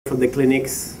from the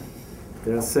clinics.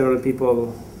 There are several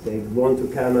people, they want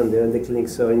to come and they're in the clinic.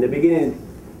 So in the beginning,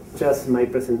 just my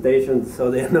presentation,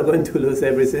 so they're not going to lose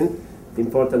everything. The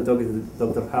important talk is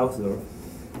Dr. Hauser.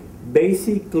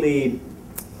 Basically,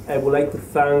 I would like to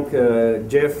thank Dr.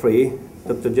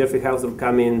 Jeffrey Hauser,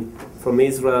 coming from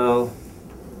Israel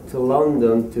to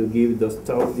London to give those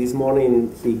talks. This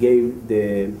morning he gave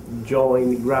the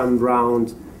joint grand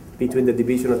round between the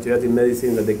Division of Geriatric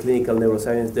Medicine and the Clinical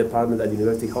Neuroscience Department at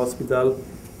University Hospital.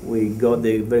 We got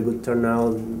a very good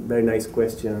turnout, very nice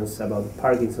questions about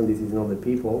Parkinson's disease in other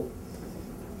people.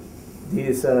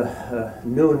 This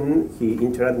noon, he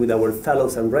interacted with our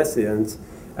fellows and residents,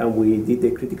 and we did the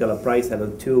critical appraisal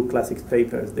of 2 classic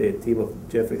papers the team of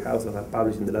Jeffrey Hauser have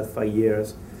published in the last 5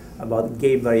 years about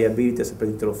gait variability as a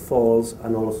predictor of falls,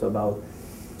 and also about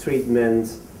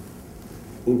treatments,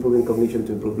 improving cognition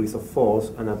to improve risk of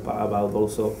falls, and about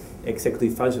also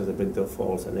executive function as a predictor of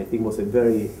falls. And I think it was a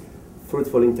very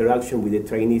fruitful interaction with the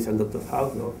trainees and Dr.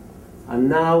 Hauser. And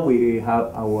now we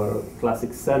have our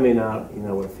classic seminar in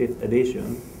our 5th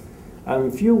edition.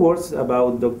 And a few words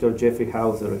about Dr. Jeffrey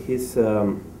Hauser. He's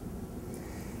a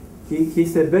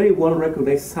very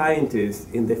well-recognized scientist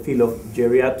in the field of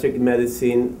geriatric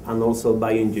medicine and also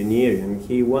bioengineering.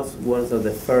 He was one of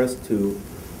the first to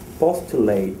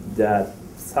postulate that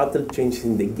subtle changes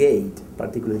in the gait,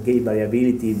 particularly gait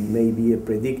variability, may be a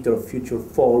predictor of future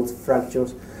falls,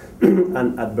 fractures,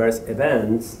 and adverse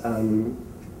events.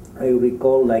 I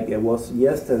recall, like it was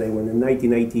yesterday, when in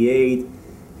 1998,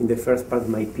 in the first part of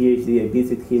my PhD, I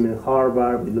visited him in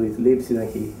Harvard with Louis Lipsy, and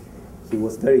he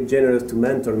was very generous to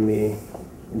mentor me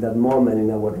in that moment in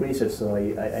our research, so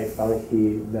I found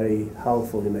he very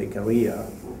helpful in my career.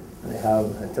 I have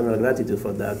eternal gratitude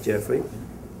for that, Jeffrey.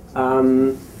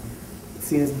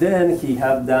 Since then, he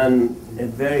has done a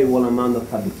very well amount of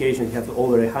publications. He has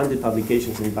over 100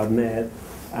 publications in PubMed,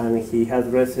 and he has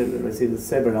received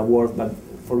several awards. But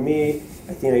for me,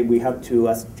 I think we have to,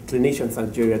 as clinicians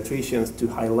and geriatricians, to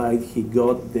highlight he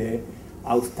got the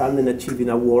Outstanding Achieving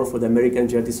Award for the American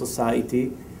Geriatric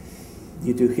Society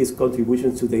due to his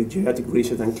contributions to the geriatric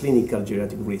research and clinical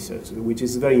geriatric research, which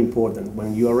is very important.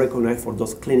 When you are recognized for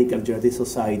those clinical geriatric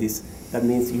societies, that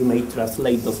means you may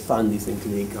translate those findings in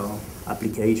clinical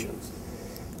applications.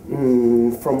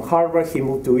 From Harvard, he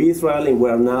moved to Israel, and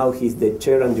where now he's the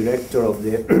chair and director of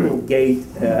the Gait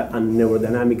and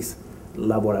Neurodynamics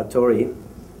Laboratory.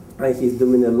 And he's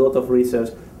doing a lot of research,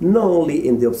 not only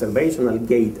in the observational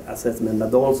gait assessment,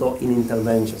 but also in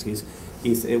interventions.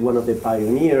 He's one of the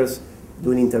pioneers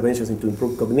doing interventions to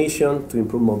improve cognition, to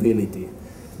improve mobility.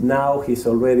 Now he's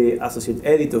already associate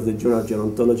editor of the Journal of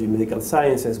Gerontology in Medical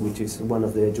Sciences, which is one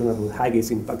of the journals with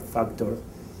highest impact factor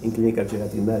in clinical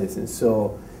geriatric medicine.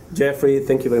 So, Jeffrey,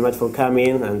 thank you very much for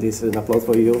coming, and this is an applause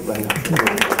for you right now.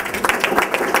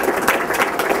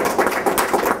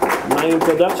 My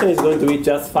introduction is going to be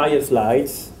just 5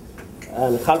 slides,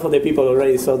 and half of the people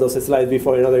already saw those slides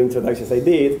before in other introductions I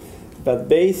did, but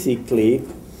basically,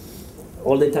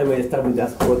 all the time I start with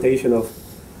that quotation of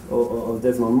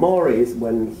Desmond Morris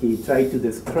when he tried to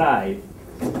describe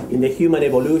in the human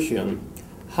evolution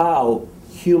how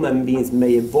human beings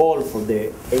may evolve from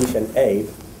the ancient ape,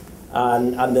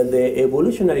 and under the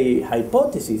evolutionary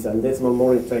hypothesis, and Desmond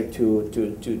Morris tried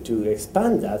to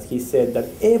expand that, he said that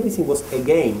everything was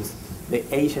against the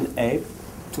ancient ape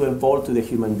to evolve to the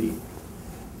human being.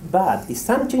 But if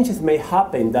some changes may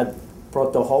happen that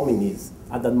proto-hominids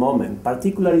at that moment,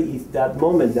 particularly if that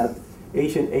moment that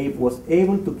ancient ape was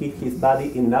able to keep his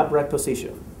body in an upright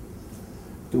position,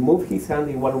 to move his hand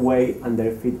in one way and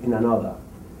their feet in another,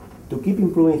 to keep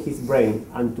improving his brain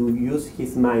and to use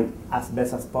his mind as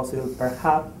best as possible,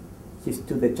 perhaps he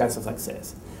stood a chance of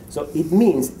success. So it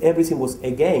means everything was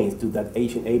against to that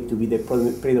ancient ape to be the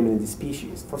predominant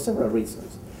species for several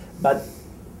reasons. But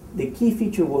the key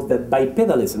feature was that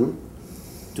bipedalism,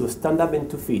 to stand up in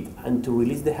 2 feet and to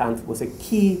release the hands, was a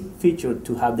key feature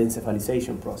to have the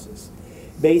encephalization process.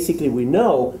 Basically, we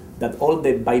know that all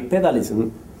the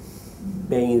bipedalism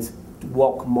means to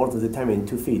walk more of the time in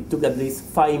 2 feet took at least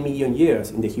 5 million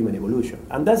years in the human evolution.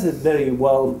 And that's a very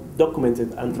well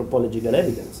documented anthropological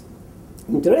evidence.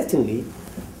 Interestingly,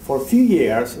 for a few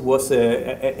years was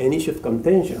an issue of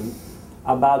contention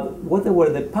about what were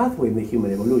the pathways in the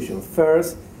human evolution.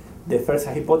 First, the first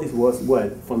hypothesis was,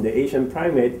 well, from the Asian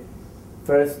primate,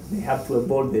 first they have to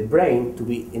evolve the brain to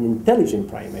be an intelligent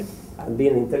primate, and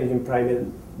being an intelligent primate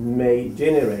may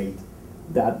generate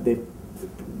that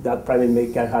that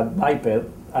primate can have biped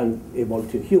and evolve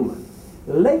to human.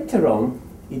 Later on,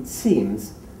 it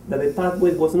seems that the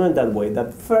pathway was not that way,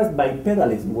 that first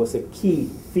bipedalism was a key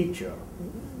feature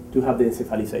to have the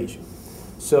encephalization.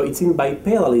 So it seems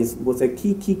bipedalism was a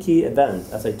key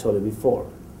event, as I told you before.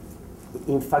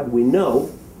 In fact, we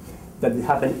know that it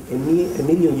happened a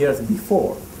million years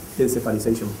before the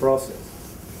encephalization process,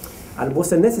 and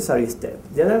was a necessary step.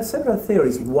 There are several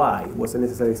theories why it was a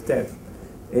necessary step.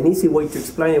 An easy way to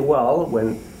explain it well,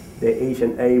 when the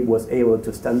ancient ape was able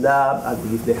to stand up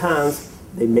and use the hands,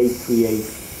 they may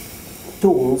create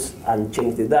tools and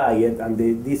change the diet, and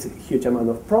this huge amount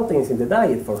of proteins in the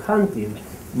diet for hunting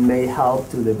may help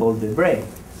to develop the brain.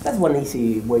 That's one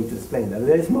easy way to explain that.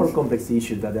 There is more complex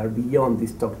issues that are beyond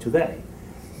this talk today.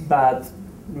 But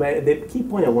the key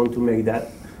point I want to make that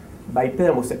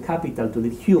bipedalism was a capital to the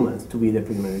humans to be the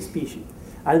primary species.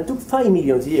 And it took 5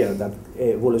 million years, that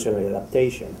evolutionary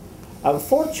adaptation.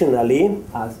 Unfortunately,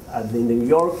 as the New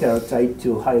Yorker tried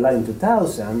to highlight in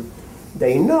 2000,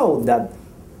 they know that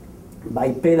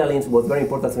bipedalism was very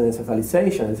important in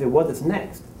encephalization. They said, what is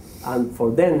next? And for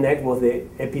them, next was the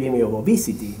epidemic of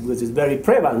obesity, which is very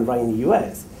prevalent right in the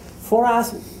US. For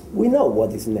us, we know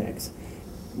what is next.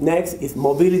 Next is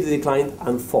mobility decline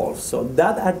and falls. So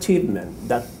that achievement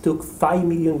that took 5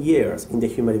 million years in the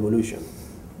human evolution,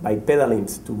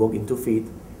 bipedalism to walk in 2 feet,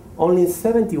 only in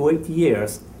 70 or 80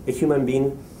 years, a human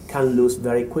being can lose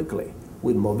very quickly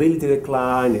with mobility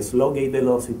decline, slow gait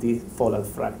velocity, fall and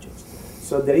fractures.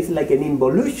 So there is like an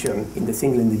involution in the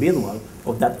single individual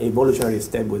of that evolutionary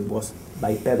step which was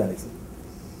bipedalism.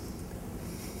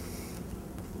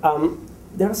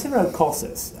 There are several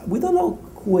causes. We don't know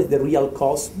who is the real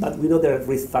cause, but we know there are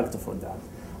risk factors for that.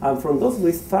 And from those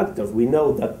risk factors, we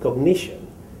know that cognition,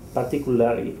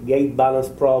 particularly gait balance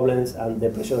problems and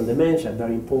depression and dementia, are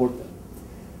very important.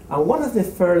 And one of the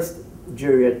first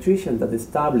geriatricians that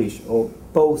established or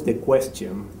posed the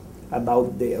question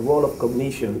about the role of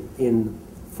cognition in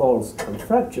falls and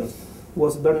fractures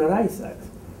was Bernard Isaacs.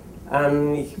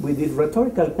 And with this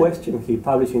rhetorical question he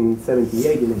published in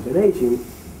 78 in Intonation,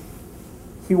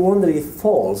 he wondered if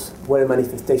falls were a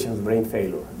manifestation of brain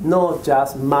failure, not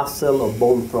just muscle or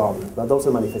bone problems, but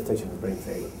also manifestation of brain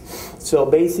failure. So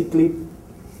basically,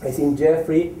 I think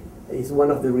Jeffrey is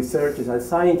one of the researchers and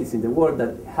scientists in the world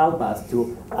that help us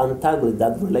to untangle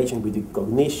that relation between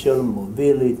cognition,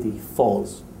 mobility,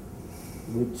 falls,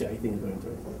 which I think is very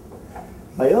interesting.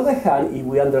 By the other hand, if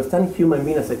we understand human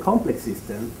being as a complex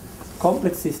systems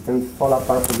fall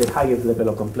apart from the highest level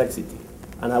of complexity.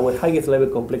 And our highest level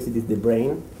of complexity is the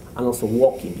brain, and also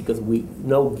walking, because we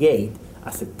know gait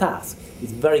as a task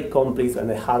is very complex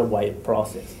and a hardwired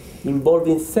process,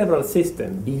 involving several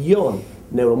systems beyond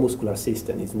neuromuscular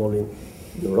systems. It's involving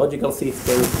neurological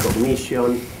systems,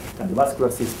 cognition,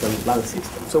 cardiovascular system, lung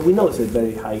system. So we know it's a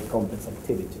very high complex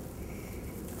activity.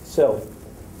 So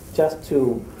just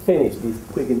to finish this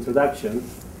quick introduction,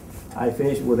 I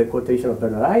finished with a quotation of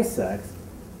Bernard Isaacs,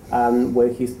 where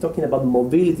he's talking about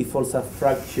mobility, falls and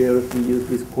fracture. He used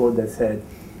this quote that said,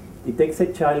 it takes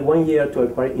a child 1 year to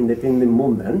acquire independent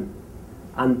movement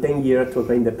and 10 years to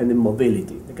acquire independent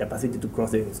mobility, the capacity to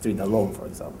cross the street alone, for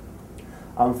example.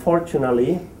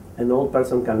 Unfortunately, an old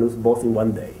person can lose both in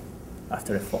 1 day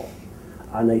after a fall.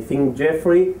 And I think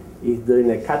Jeffrey is doing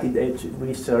a cutting-edge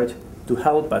research to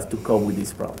help us to cope with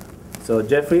this problem. So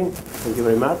Jeffrey, thank you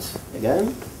very much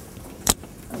again.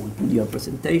 I will do your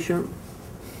presentation.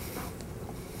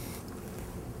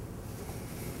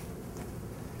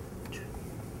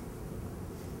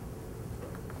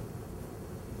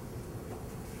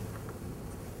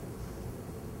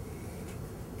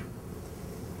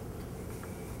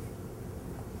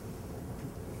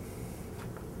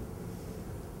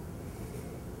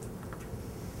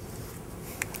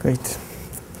 Great.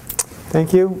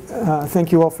 Thank you.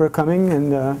 Thank you all for coming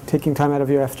and taking time out of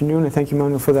your afternoon. And thank you,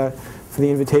 Manuel, for the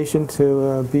invitation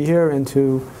to be here and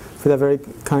for that very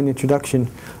kind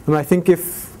introduction. I think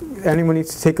if anyone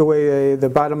needs to take away the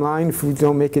bottom line, if we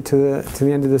don't make it to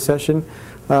the end of the session,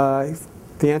 the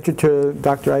answer to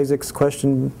Dr. Isaac's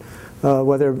question,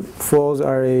 whether falls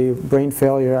are a brain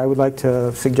failure, I would like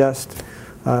to suggest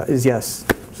is yes.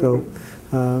 So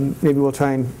maybe we'll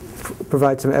try and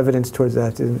provide some evidence towards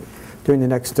that during the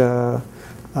next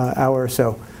hour or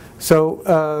so. So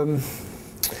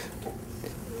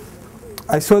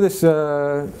I saw this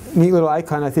neat little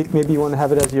icon. I think maybe you want to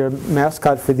have it as your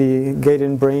mascot for the Gait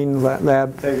and Brain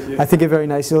Lab. Thank you. I think it very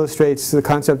nicely illustrates the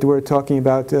concept we're talking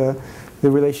about, the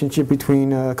relationship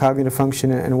between cognitive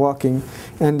function and walking.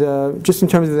 And just in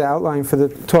terms of the outline for the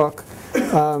talk,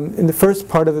 in the first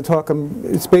part of the talk,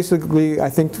 it's basically, I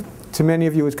think, to many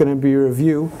of you, it's going to be a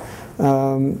review.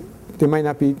 There might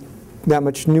not be that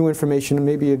much new information, and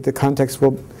maybe the context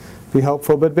will be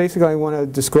helpful. But basically, I want to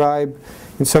describe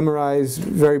and summarize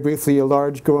very briefly a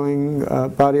large growing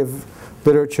body of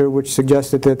literature which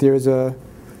suggested that there is a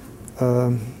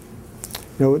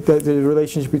the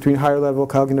relationship between higher level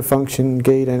cognitive function,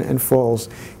 gait, and falls,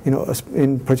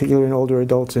 in particular in older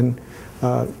adults and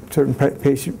certain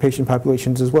patient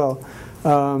populations as well.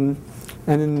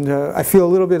 I feel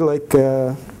a little bit like,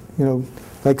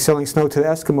 like selling snow to the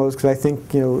Eskimos, because I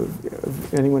think,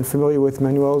 anyone familiar with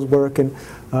Manuel's work and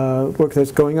work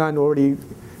that's going on already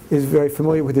is very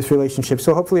familiar with this relationship.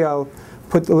 So hopefully I'll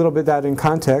put a little bit of that in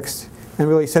context and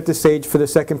really set the stage for the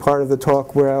second part of the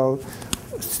talk, where I'll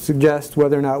suggest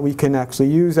whether or not we can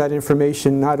actually use that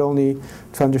information not only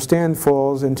to understand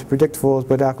falls and to predict falls,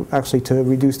 but actually to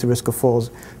reduce the risk of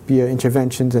falls via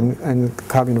interventions and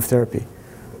cognitive therapy.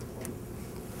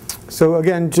 So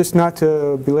again, just not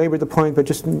to belabor the point, but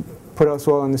just put us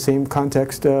all in the same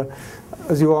context.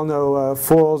 As you all know,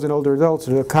 falls in older adults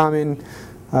are common.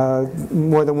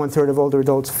 More than 1/3 of older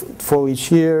adults fall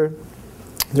each year.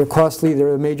 They're costly.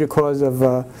 They're a major cause of,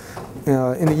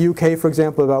 in the UK, for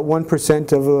example, about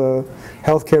 1% of the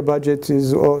healthcare budget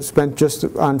is spent just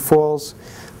on falls.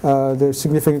 They're a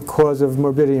significant cause of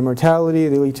morbidity and mortality.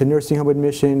 They lead to nursing home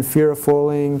admission, fear of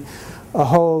falling, a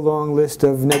whole long list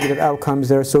of negative outcomes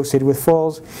that are associated with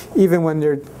falls, even when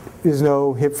there is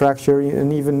no hip fracture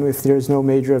and even if there's no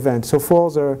major event. So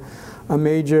falls are a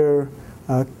major,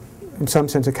 in some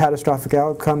sense, a catastrophic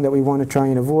outcome that we want to try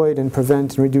and avoid and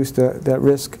prevent and reduce that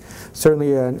risk.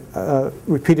 Certainly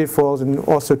repeated falls, and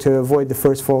also to avoid the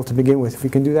first fall to begin with. If we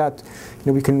can do that,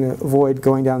 we can avoid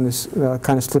going down this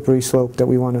kind of slippery slope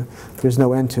that there's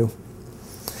no end to.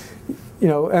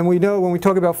 And we know when we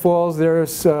talk about falls,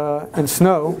 and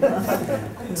snow,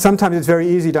 sometimes it's very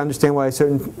easy to understand why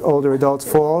certain older adults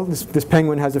fall. This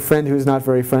penguin has a friend who's not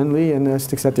very friendly and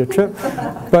sticks at their trip.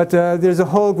 But there's a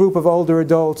whole group of older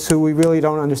adults who we really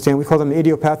don't understand. We call them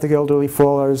idiopathic elderly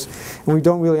fallers, and we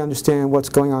don't really understand what's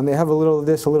going on. They have a little of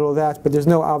this, a little of that, but there's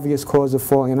no obvious cause of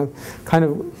falling. And I'm kind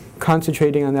of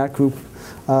concentrating on that group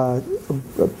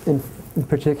in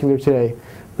particular today.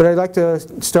 But I'd like to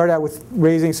start out with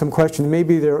raising some questions.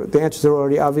 Maybe the answers are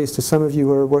already obvious to some of you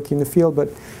who are working in the field, but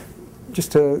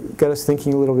just to get us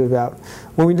thinking a little bit about.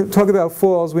 When we talk about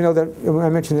falls, we know that, I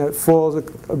mentioned that falls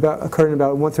occur in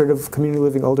about 1/3 of community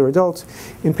living older adults.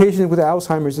 In patients with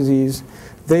Alzheimer's disease,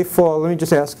 they fall. Let me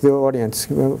just ask the audience.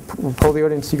 We'll poll the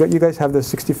audience. You guys have the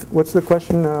what's the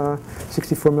question?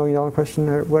 $64 million question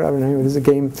or whatever. Anyway, this is a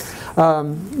game.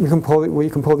 You can poll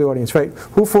the audience, right?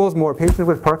 Who falls more, patients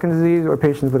with Parkinson's disease or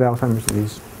patients with Alzheimer's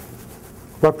disease?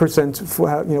 What percent?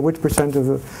 Which percent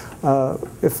of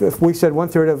if we said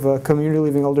 1/3 of community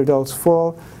living older adults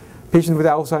fall, patients with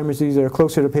Alzheimer's disease are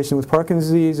closer to patients with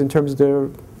Parkinson's disease in terms of their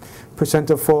percent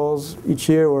of falls each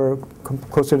year, or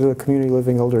closer to the community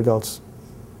living older adults?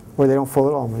 Or they don't fall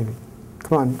at all, maybe.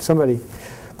 Come on, somebody.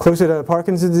 Closer to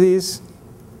Parkinson's disease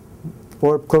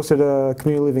or closer to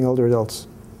community living older adults?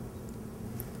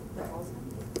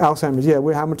 Alzheimer's, yeah.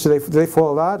 How much do they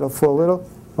fall a lot or fall a little?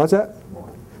 What's that?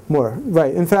 More,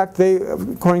 right. In fact,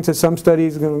 according to some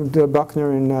studies,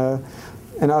 Buckner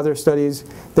and other studies,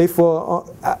 they fall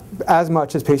as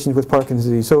much as patients with Parkinson's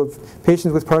disease. So if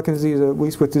patients with Parkinson's disease, at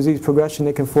least with disease progression,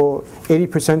 they can fall,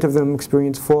 80% of them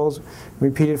experience falls,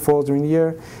 repeated falls during the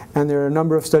year. And there are a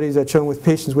number of studies that show with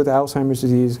patients with Alzheimer's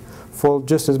disease fall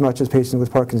just as much as patients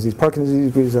with Parkinson's disease.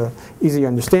 Parkinson's disease is easy to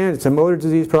understand. It's a motor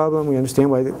disease problem. We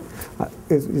understand why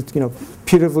it's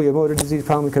putatively a motor disease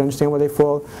problem. We can understand why they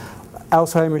fall.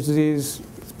 Alzheimer's disease,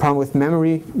 problem with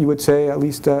memory, you would say, at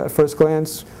least at first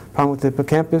glance. Problem with the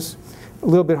hippocampus. A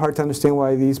little bit hard to understand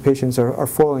why these patients are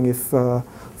falling if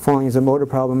falling is a motor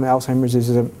problem. Alzheimer's is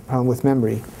a problem with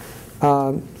memory.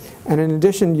 And in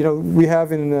addition, we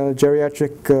have in the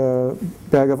geriatric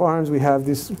bag of arms, we have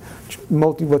this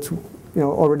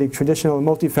already traditional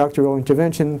multifactorial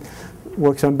intervention,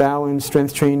 works on balance,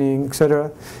 strength training,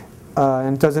 etc.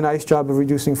 And does a nice job of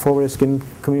reducing fall risk in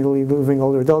community living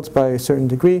older adults by a certain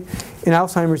degree. In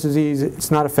Alzheimer's disease,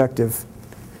 it's not effective.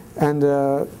 And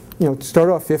to start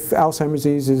off, if Alzheimer's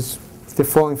disease if they're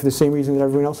falling for the same reason that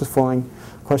everyone else is falling,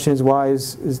 the question is why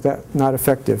is that not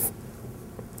effective?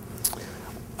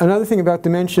 Another thing about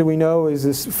dementia we know is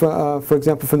this, for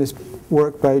example, from this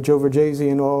work by Joe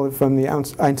Verghese and all from the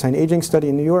Einstein Aging Study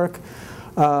in New York,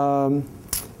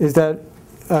 is that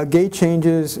gait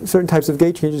changes, certain types of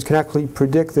gait changes can actually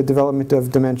predict the development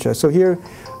of dementia. So here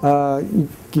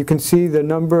you can see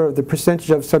the percentage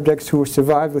of subjects who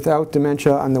survived without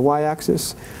dementia on the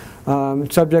y-axis.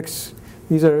 Subjects,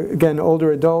 these are again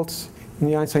older adults in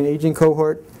the Einstein Aging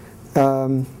cohort.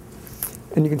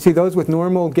 And you can see those with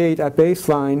normal gait at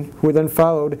baseline who were then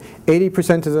followed,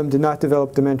 80% of them did not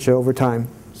develop dementia over time.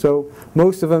 So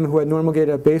most of them who had normal gait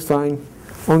at baseline,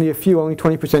 only a few, only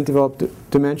 20% developed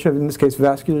dementia, in this case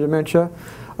vascular dementia.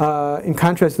 In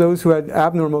contrast, those who had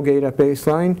abnormal gait at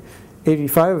baseline,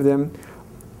 85 of them,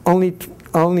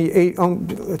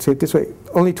 let's say it this way,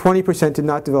 only 20% did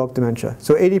not develop dementia.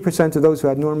 So 80% of those who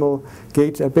had normal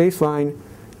gait at baseline,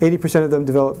 80% of them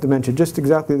developed dementia, just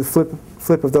exactly the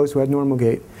flip of those who had normal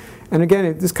gait. And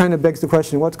again, this kind of begs the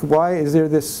question, why is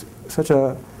there such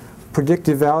a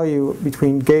predictive value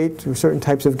between gait, or certain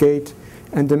types of gait,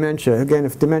 and dementia? Again,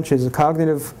 if dementia is a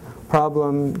cognitive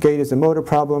problem, gait is a motor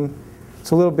problem,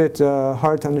 it's a little bit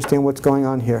hard to understand what's going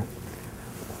on here.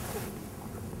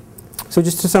 So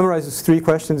just to summarize, there's 3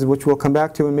 questions which we'll come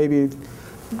back to, and maybe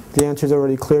the answer is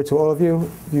already clear to all of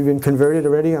you. You've been converted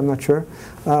already, I'm not sure.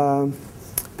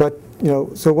 But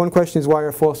so one question is, why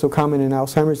are falls so common in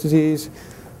Alzheimer's disease?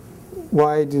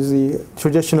 Why does the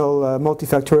traditional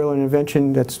multifactorial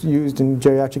intervention that's used in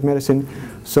geriatric medicine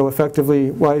so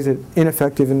effectively, why is it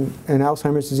ineffective in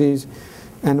Alzheimer's disease?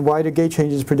 And why do gait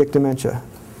changes predict dementia?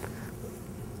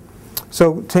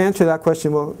 So to answer that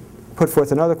question, we'll put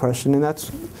forth another question, and that's,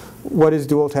 what is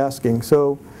dual tasking?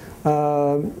 So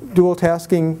dual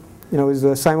tasking is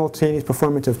the simultaneous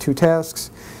performance of 2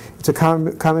 tasks. It's a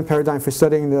common paradigm for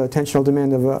studying the attentional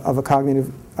demand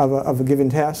of a given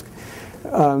task.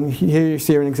 Here you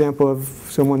see an example of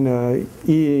someone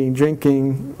eating,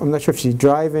 drinking. I'm not sure if she's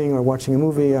driving or watching a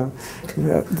movie.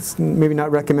 It's maybe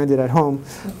not recommended at home.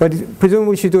 But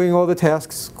presumably she's doing all the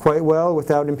tasks quite well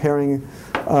without impairing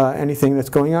anything that's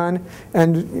going on.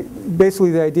 And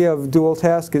basically the idea of dual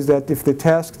task is that if the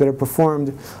tasks that are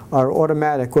performed are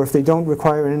automatic, or if they don't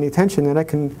require any attention, then I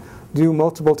can do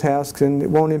multiple tasks and it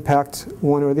won't impact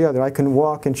one or the other. I can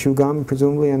walk and chew gum,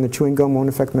 presumably, and the chewing gum won't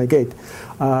affect my gait.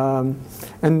 And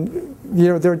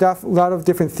there are a lot of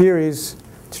different theories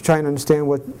to try and understand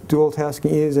what dual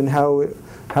tasking is and how it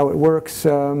works.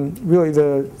 Really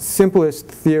the simplest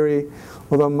theory,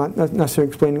 although I'm not necessarily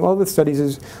explaining all the studies,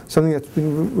 is something that's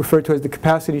been referred to as the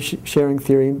capacity sharing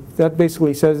theory. That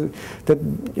basically says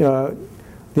that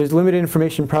there's limited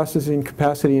information processing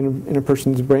capacity in a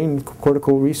person's brain,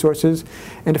 cortical resources.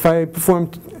 And if I perform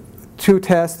 2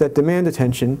 tasks that demand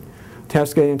attention,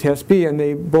 task A and task B, and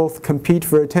they both compete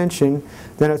for attention,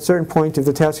 then at a certain point, if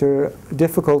the tasks are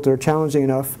difficult or challenging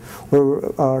enough,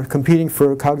 or are competing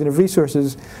for cognitive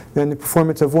resources, then the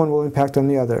performance of one will impact on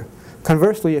the other.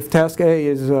 Conversely, if task A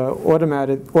is an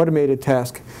automated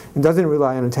task and doesn't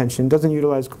rely on attention, doesn't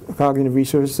utilize cognitive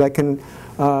resources, I can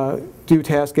do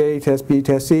task A, task B,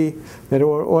 task C that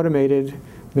are automated,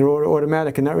 they're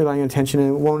automatic and not relying on attention, and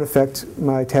it won't affect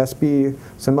my task B,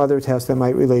 some other task that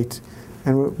might relate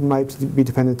and might be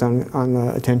dependent on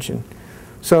attention.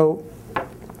 So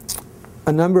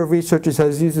a number of researchers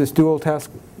has used this dual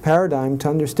task paradigm to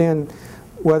understand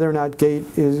whether or not gait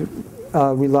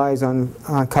relies on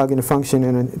cognitive function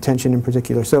and attention in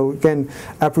particular. So again,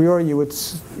 a priori you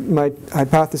might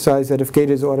hypothesize that if gait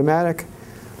is automatic,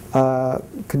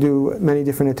 could do many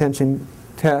different attention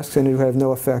tasks and it would have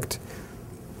no effect.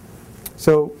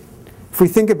 So if we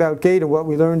think about gait and what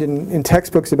we learned in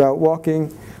textbooks about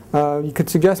walking, you could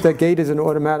suggest that gait is an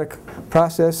automatic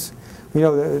process. We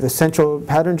know the central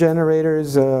pattern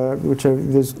generators,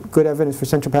 there's good evidence for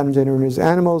central pattern generators in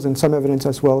animals, and some evidence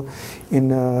as well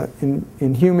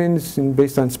in humans, and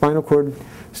based on spinal cord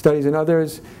studies and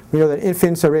others. We know that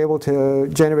infants are able to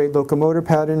generate locomotor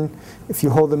pattern. If you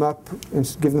hold them up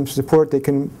and give them support, they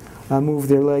can move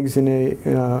their legs in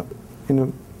a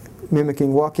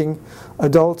mimicking walking.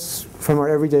 Adults, from our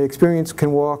everyday experience,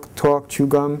 can walk, talk, chew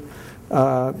gum.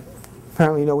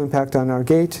 Apparently no impact on our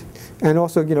gait. And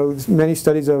also, many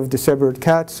studies of dissevered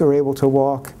cats are able to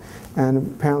walk,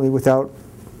 and apparently without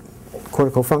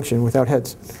cortical function, without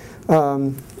heads.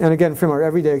 And again, from our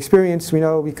everyday experience, we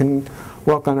know we can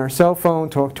walk on our cell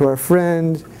phone, talk to our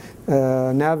friend,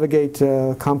 navigate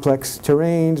complex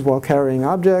terrains while carrying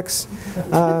objects,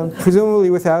 presumably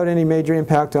without any major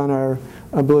impact on our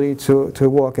ability to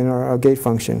walk and our gait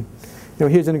function.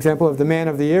 Here's an example of the man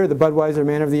of the year, the Budweiser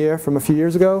man of the year from a few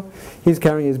years ago. He's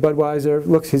carrying his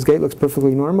Budweiser, his gait looks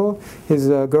perfectly normal. His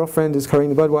girlfriend is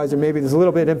carrying the Budweiser. Maybe there's a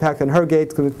little bit of impact on her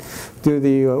gait due to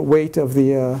the weight of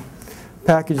the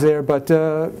package there, but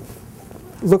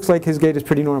looks like his gait is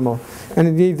pretty normal. And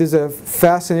indeed, there's a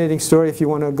fascinating story, if you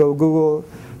want to go Google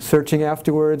searching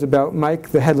afterwards, about Mike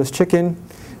the headless chicken.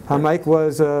 Mike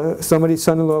was, somebody's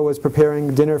son-in-law was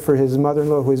preparing dinner for his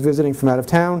mother-in-law who was visiting from out of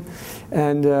town,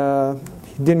 and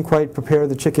he didn't quite prepare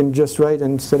the chicken just right,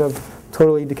 and instead of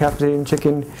totally decapitating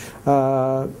chicken,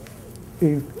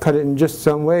 he cut it in just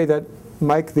some way that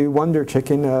Mike the wonder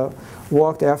chicken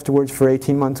walked afterwards for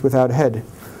 18 months without a head.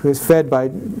 who was fed by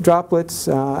droplets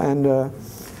and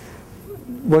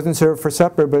wasn't served for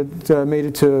supper, but made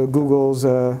it to Google's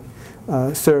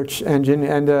search engine.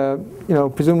 And you know,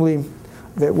 presumably,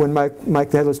 that when Mike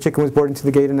the Headless Chicken was brought into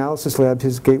the gait analysis lab,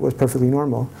 his gait was perfectly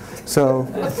normal. So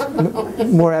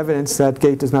more evidence that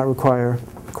gait does not require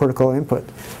cortical input.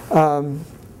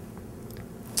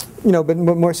 You know, but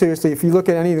more seriously, if you look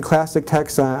at any of the classic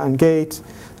texts on gait,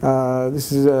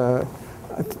 this is a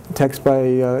text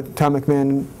by Tom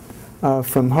McMahon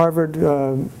from Harvard.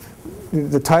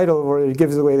 The title already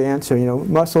gives away the answer. You know,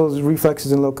 muscles,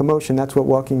 reflexes, and locomotion. That's what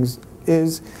walking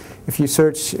is. If you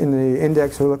search in the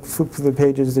index or look through the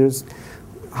pages, there's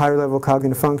higher level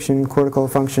cognitive function, cortical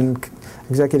function,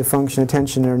 executive function,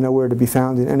 attention are nowhere to be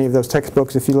found in any of those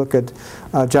textbooks. If you look at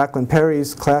Jacqueline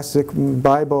Perry's classic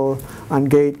Bible on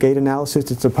gait analysis,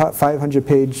 it's a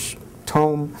 500-page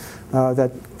tome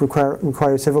that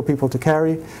requires several people to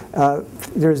carry.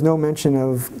 There is no mention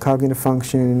of cognitive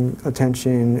function,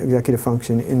 attention, executive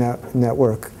function in that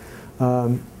work.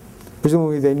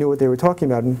 Presumably they knew what they were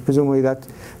talking about, and presumably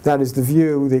that is the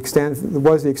view, the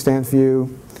extant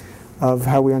view of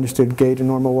how we understood gait and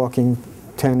normal walking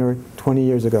 10 or 20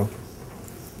 years ago.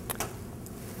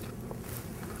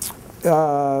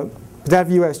 That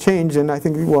view has changed, and I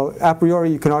think, well, a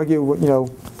priori you can argue, you know,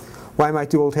 why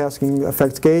might dual tasking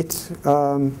affect gait?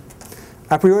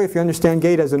 A priori, if you understand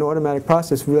gait as an automatic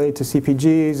process related to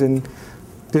CPGs, and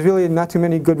there's really not too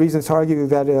many good reasons to argue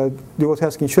that dual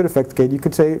tasking should affect gait. You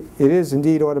could say it is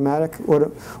indeed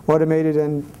automated,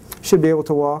 and should be able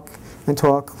to walk and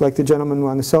talk like the gentleman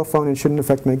on the cell phone and shouldn't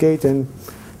affect my gait. And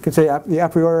you could say the a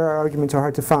priori arguments are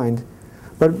hard to find.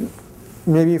 But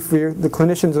maybe if we're the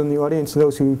clinicians in the audience,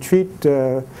 those who treat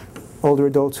older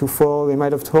adults who fall, they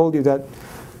might have told you that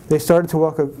they started to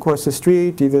walk across the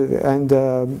street, and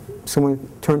someone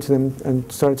turned to them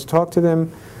and started to talk to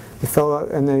them. They fell out,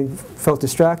 and they felt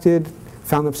distracted,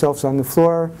 found themselves on the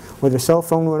floor, or their cell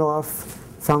phone went off,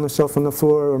 found themselves on the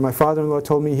floor. Or my father-in-law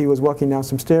told me he was walking down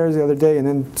some stairs the other day and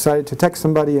then decided to text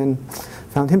somebody and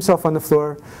found himself on the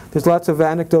floor. There's lots of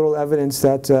anecdotal evidence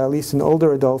that, at least in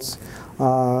older adults,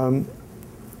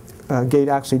 gait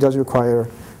actually does require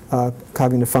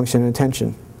cognitive function and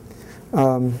attention.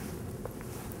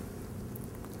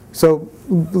 So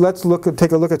let's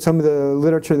take a look at some of the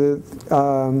literature.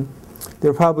 There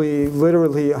are probably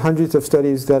literally hundreds of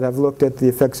studies that have looked at the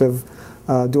effects of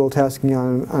dual tasking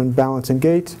on balance and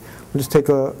gait. We'll just take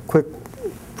a quick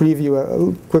preview,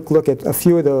 a quick look at a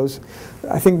few of those.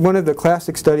 I think one of the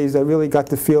classic studies that really got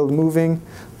the field moving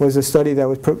was a study that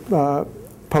was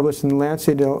published in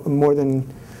Lancet more than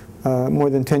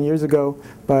 10 years ago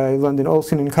by London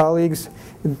Olson and colleagues.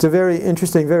 It's a very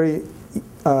interesting, very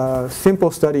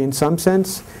simple study in some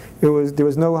sense. There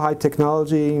was no high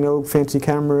technology, no fancy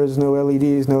cameras, no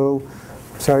LEDs,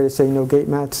 sorry to say, no gait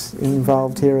mats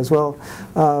involved here as well.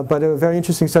 But a very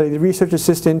interesting study. The research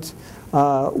assistant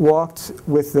walked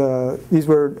with, these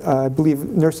were, I believe,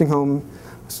 nursing home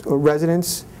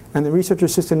residents, and the research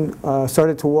assistant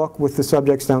started to walk with the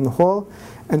subjects down the hall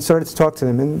and started to talk to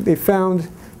them. And they found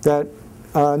that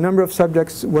a number of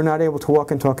subjects were not able to walk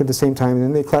and talk at the same time. And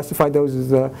then they classified those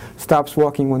as stops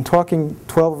walking when talking.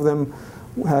 12 of them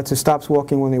had to stop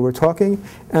walking when they were talking,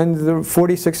 and the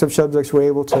 46 of subjects were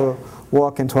able to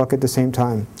walk and talk at the same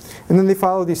time. And then they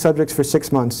followed these subjects for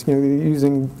 6 months, you know,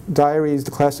 using diaries,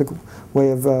 the classic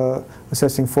way of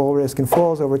assessing fall risk and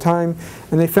falls over time.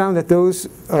 And they found that those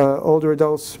older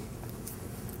adults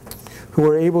who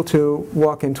were able to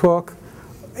walk and talk,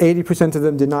 80% of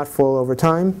them did not fall over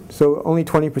time, so only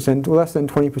 20%, less than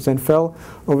 20% fell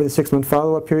over the 6-month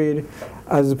follow-up period,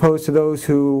 as opposed to those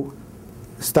who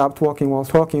stopped walking while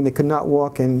talking. They could not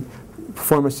walk and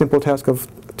perform a simple task of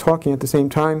talking at the same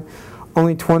time.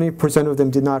 Only 20% of them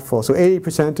did not fall. So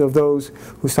 80% of those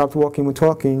who stopped walking when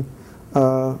talking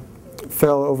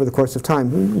fell over the course of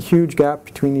time. A huge gap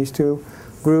between these two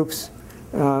groups.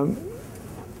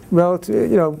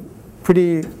 Relative, you know,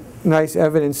 pretty nice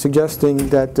evidence suggesting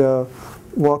that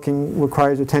walking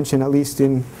requires attention, at least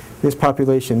in this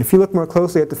population. If you look more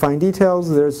closely at the fine details,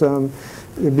 there's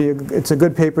it's a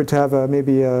good paper to have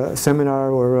maybe a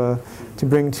seminar or to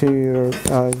bring to your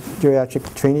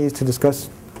geriatric trainees to discuss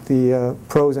the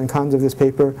pros and cons of this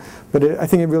paper. But I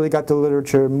think it really got the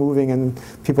literature moving and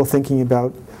people thinking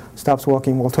about stops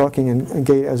walking while talking and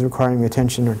gait as requiring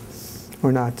attention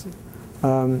or not.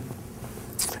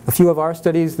 A few of our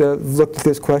studies that looked at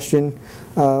this question,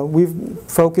 we've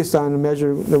focused on a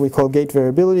measure that we call gait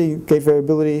variability. Gait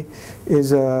variability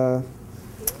is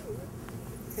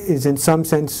in some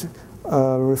sense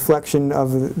reflection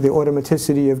of the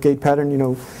automaticity of gait pattern. You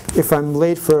know, if I'm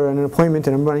late for an appointment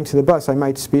and I'm running to the bus, I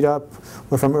might speed up,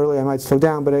 or if I'm early, I might slow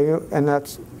down. But and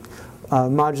that's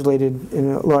modulated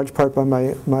in a large part by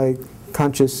my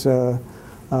conscious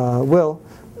will.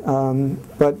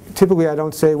 But typically, I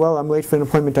don't say, well, I'm late for an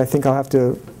appointment, I think I'll have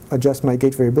to adjust my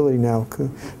gait variability now.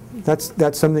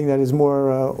 That's something that is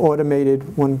more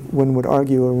automated, one would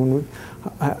argue, or one would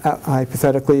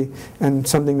hypothetically, and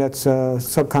something that's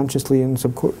subconsciously and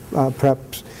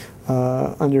perhaps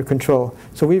under control.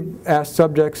 So we've asked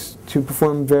subjects to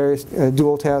perform various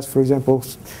dual tasks, for example,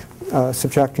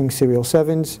 subtracting serial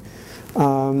sevens.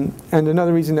 And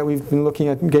another reason that we've been looking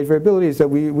at gait variability is that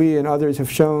we and others have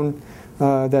shown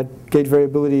that gait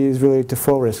variability is related to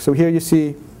fall risk. So here you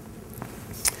see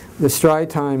the stride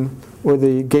time, or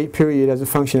the gait period, as a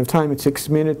function of time. It's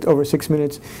over 6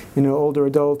 minutes in an older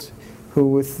adult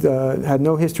who had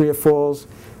no history of falls.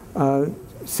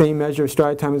 Same measure,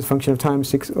 stride time as a function of time,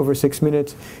 over 6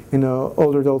 minutes in an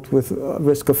older adult with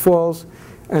risk of falls.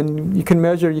 And you can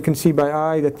measure, you can see by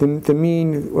eye that the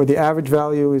mean or the average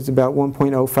value is about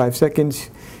 1.05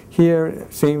 seconds here,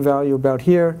 same value about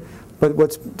here. But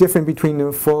what's different between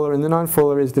the faller and the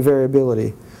non-faller is the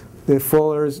variability. The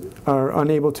fallers are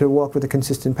unable to walk with a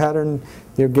consistent pattern.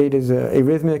 Their gait is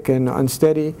arrhythmic and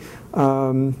unsteady.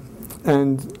 And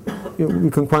we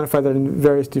can quantify that in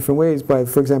various different ways by,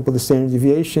 for example, the standard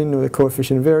deviation or the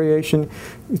coefficient of variation.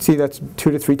 You see that's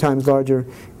 2 to 3 times larger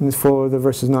in this faller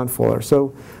versus non-faller.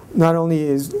 So not only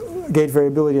is gait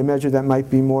variability a measure that might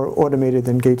be more automated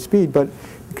than gait speed, but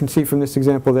you can see from this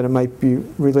example that it might be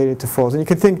related to falls. And you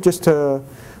can think, just to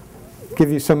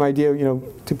give you some idea, you know,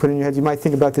 to put in your head, you might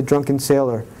think about the drunken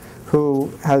sailor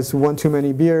who has one too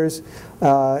many beers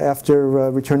after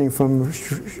returning from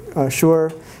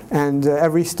shore, and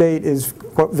every state is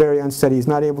very unsteady. He's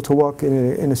not able to walk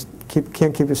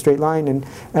can't keep a straight line, and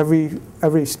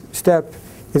every step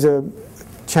is a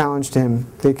challenge to him.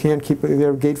 They can't keep,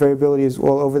 their gait variability is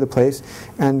all over the place,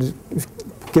 and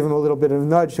give him a little bit of a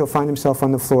nudge, he'll find himself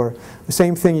on the floor. The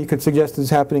same thing you could suggest is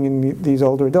happening in these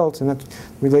older adults, and that's the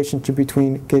relationship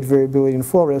between gait variability and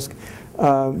fall risk.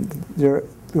 Their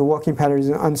walking pattern is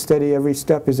unsteady, every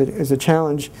step is a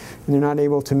challenge, and they're not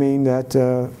able to maintain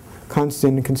that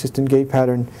constant and consistent gait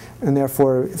pattern, and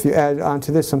therefore if you add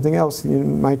onto this something else, you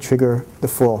might trigger the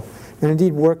fall. And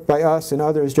indeed, work by us and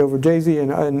others, Joe Verghese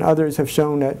and others, have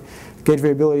shown that gait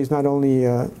variability is not only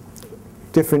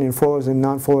different in fallers and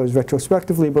non-fallers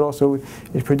retrospectively, but also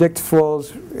it predicts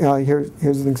falls.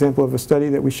 Here's an example of a study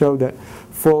that we showed that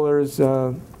fallers'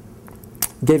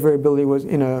 gait variability was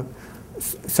in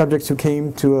subjects who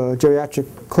came to a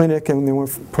geriatric clinic, and they were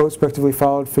prospectively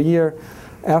followed for a year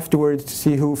afterwards to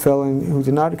see who fell and who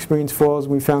did not experience falls.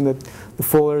 We found that the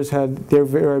fallers had their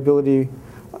variability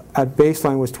at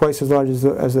baseline was twice as large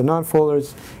as the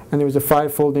non-fallers, and there was a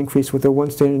 5-fold increase with a 1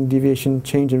 standard deviation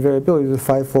change in variability. There was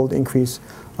a 5-fold increase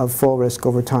of fall risk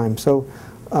over time. So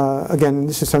again,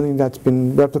 this is something that's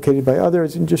been replicated by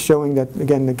others, and just showing that,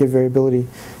 again, the gait variability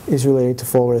is related to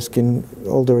fall risk in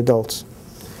older adults.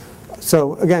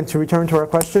 So again, to return to our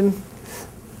question,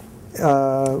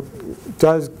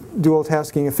 does dual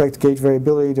tasking affect gait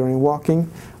variability during walking?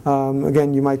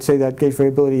 Again, you might say that gait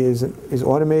variability is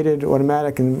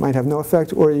automatic, and might have no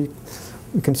effect, or you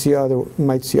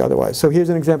might see otherwise. So here's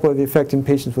an example of the effect in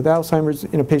patients with Alzheimer's.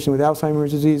 In a patient with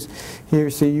Alzheimer's disease, here you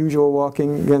see usual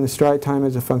walking. Again, the stride time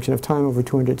is a function of time over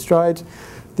 200 strides.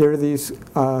 There are these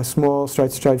small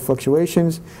stride-to-stride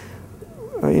fluctuations,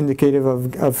 indicative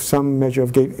of some measure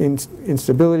of gait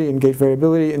instability and gait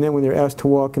variability. And then when they're asked to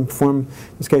walk and perform,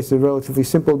 in this case, a relatively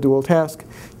simple dual task,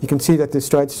 you can see that the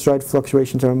stride-to-stride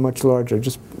fluctuations are much larger,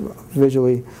 just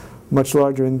visually much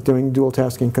larger in doing dual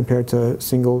tasking compared to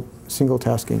single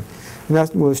tasking. And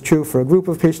that was true for a group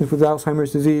of patients with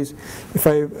Alzheimer's disease. If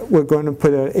I were going to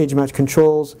put age-matched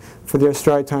controls for their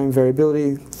stride time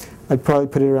variability, I'd probably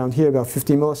put it around here, about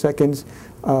 50 milliseconds.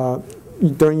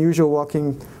 During usual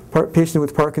walking, patients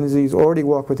with Parkinson's disease already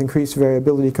walk with increased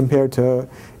variability compared to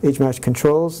age-matched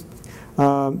controls.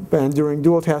 And during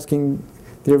dual tasking,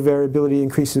 their variability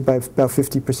increases by about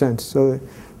 50%. So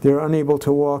they're unable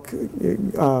to walk.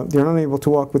 They're unable to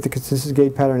walk with the consistent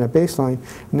gait pattern at baseline.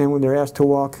 And then when they're asked to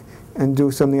walk and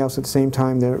do something else at the same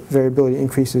time, their variability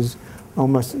increases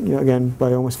almost, again,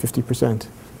 by almost 50%.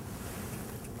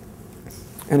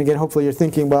 And again, hopefully you're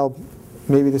thinking, well,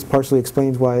 maybe this partially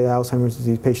explains why Alzheimer's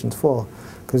disease patients fall.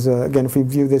 Because again, if we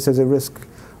view this as a risk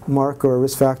marker or a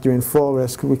risk factor in fall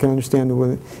risk, we can understand that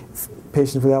when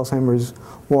patients with Alzheimer's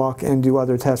walk and do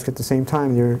other tasks at the same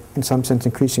time, they're in some sense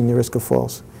increasing the risk of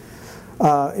falls.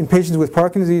 In patients with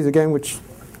Parkinson's disease, again, which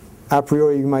a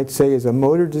priori you might say is a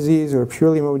motor disease or a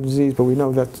purely motor disease, but we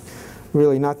know that's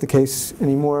really not the case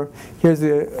anymore. Here's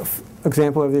the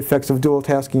example of the effects of dual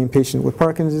tasking in patients with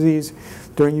Parkinson's disease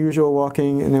during usual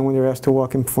walking, and then when they're asked to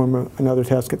walk and perform another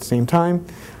task at the same time.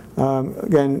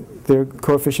 Again, their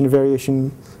coefficient of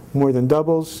variation more than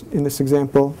doubles in this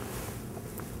example.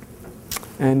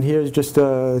 And here's just,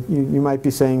 you might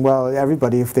be saying, well,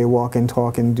 everybody, if they walk and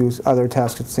talk and do other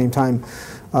tasks at the same time,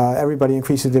 everybody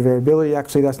increases their variability.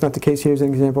 Actually, that's not the case. Here's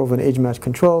an example of an age-matched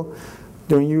control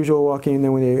during usual walking, and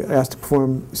then when they're asked to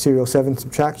perform serial 7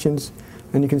 subtractions.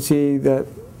 And you can see that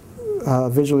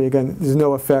visually, again, there's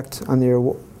no effect on their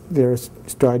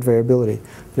stride variability.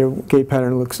 Their gait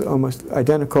pattern looks almost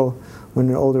identical when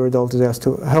an older adult is asked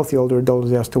to, a healthy older adult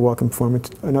is asked to walk and perform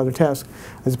another task,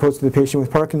 as opposed to the patient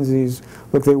with Parkinson's disease.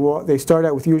 Look, they start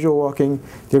out with usual walking,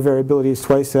 their variability is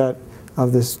twice that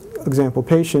of this example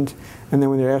patient, and then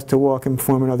when they're asked to walk and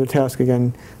perform another task,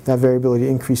 again, that variability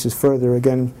increases further,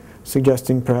 again,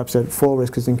 suggesting perhaps that fall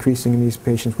risk is increasing in these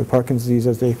patients with Parkinson's disease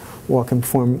as they walk and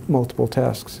perform multiple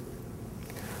tasks.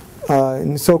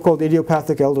 In so-called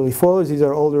idiopathic elderly fallers, these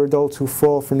are older adults who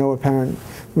fall for no apparent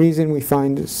reason. We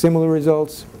find similar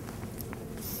results.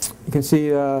 You can see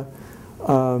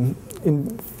in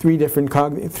three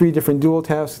different dual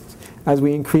tasks, as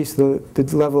we increase the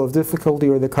level of difficulty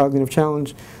or the cognitive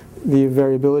challenge, the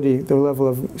variability, the level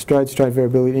of stride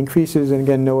variability increases, and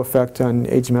again, no effect on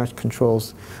age-matched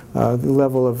controls. The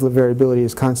level of the variability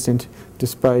is constant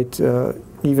despite,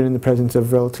 even in the presence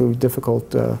of relatively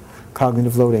difficult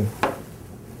cognitive loading.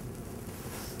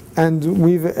 And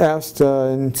we've asked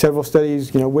in several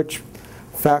studies, which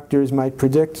factors might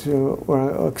predict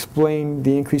or explain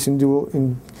the increase in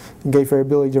gait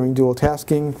variability during dual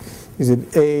tasking. Is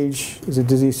it age? Is it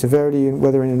disease severity,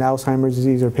 whether in an Alzheimer's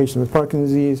disease or a patient with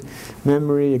Parkinson's disease,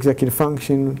 memory, executive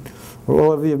function, or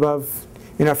all of the above?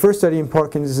 In our first study in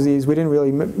Parkinson's disease, we didn't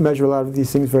really measure a lot of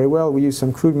these things very well. We used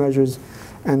some crude measures,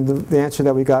 and the answer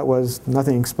that we got was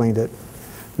nothing explained it.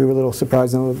 We were a little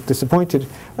surprised and a little disappointed.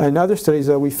 In other studies,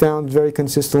 we found very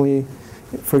consistently,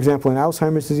 for example, in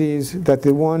Alzheimer's disease, that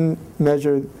the one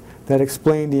measure that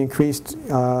explained the increased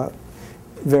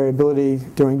variability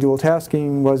during dual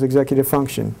tasking was executive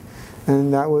function,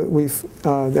 and that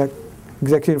that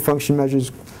executive function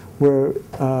measures were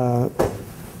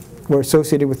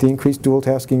associated with the increased dual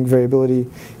tasking variability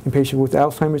in patients with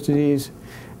Alzheimer's disease.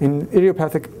 In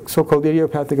idiopathic, so-called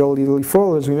idiopathic elderly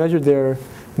fallers, we measured their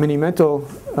mini-mental,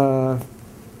 their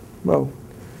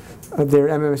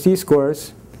MMSE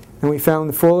scores, and we found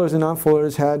the fallers and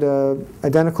non-fallers had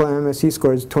identical MMSE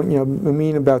scores, a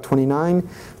mean about 29,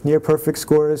 near perfect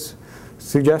scores,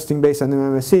 suggesting based on the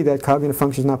MMSE that cognitive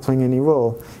function is not playing any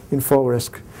role in fall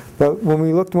risk. But when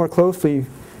we looked more closely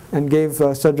and gave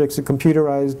subjects a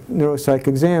computerized neuropsych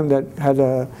exam that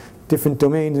had different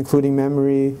domains, including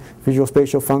memory, visual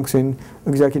spatial function,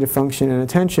 executive function, and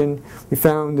attention, we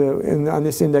found on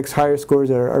this index higher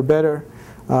scores are better.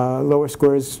 Lower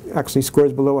scores, actually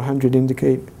scores below 100,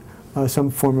 indicate some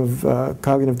form of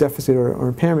cognitive deficit or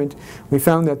impairment. We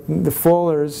found that the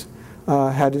fallers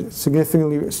had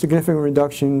significant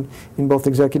reduction in both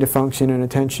executive function and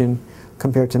attention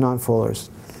compared to non-fallers.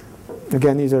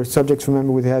 Again, these are subjects,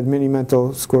 remember, who had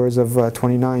mini-mental scores of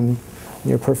 29,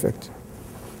 near perfect.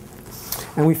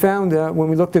 And we found that when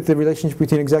we looked at the relationship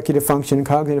between executive function and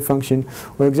cognitive function,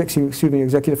 or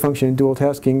executive function and dual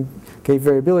tasking gait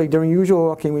variability, during usual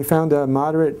walking we found a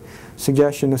moderate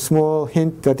suggestion, a small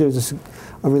hint that there's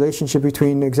a relationship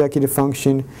between executive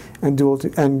function and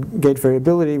gait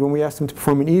variability. When we asked them to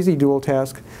perform an easy dual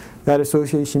task, that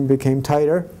association became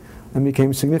tighter and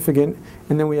became significant.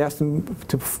 And then we asked them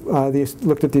to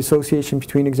looked at the association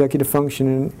between executive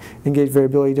function and gait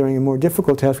variability during a more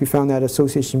difficult task. We found that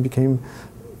association became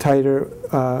tighter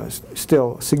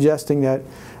still, suggesting that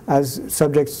as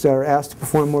subjects are asked to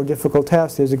perform more difficult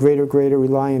tasks, there's a greater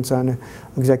reliance on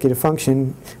executive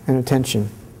function and attention.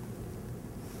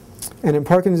 And in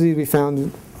Parkinson's disease, we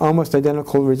found almost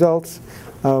identical results.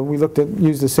 We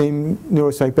used the same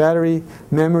neuropsych battery.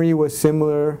 Memory was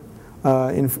similar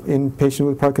in patients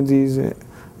with Parkinson's disease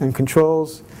and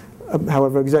controls.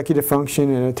 However, executive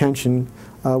function and attention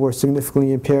were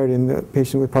significantly impaired in the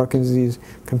patient with Parkinson's disease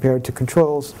compared to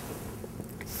controls.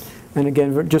 And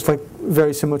again, just like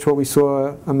very similar to what we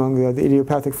saw among the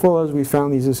idiopathic fallers, we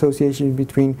found these associations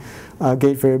between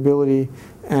gait variability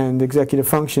and executive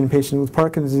function in patients with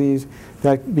Parkinson's disease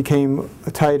that became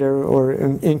tighter or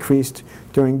increased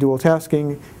during dual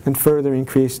tasking and further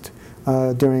increased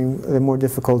during the more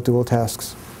difficult dual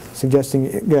tasks, suggesting,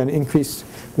 again, increased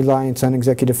reliance on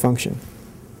executive function.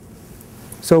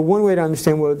 So one way to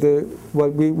understand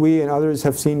what we and others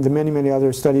have seen, the many, many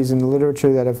other studies in the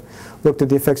literature that have looked at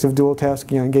the effects of dual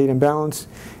tasking on gait and balance,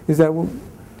 is that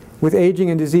with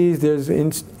aging and disease, there's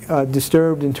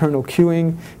disturbed internal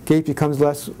cueing. Gait becomes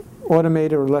less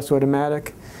automated or less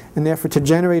automatic. And therefore, to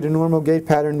generate a normal gait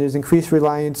pattern, there's increased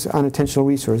reliance on attentional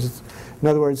resources. In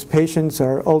other words, patients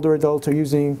or older adults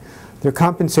are they're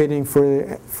compensating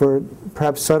for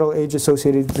perhaps subtle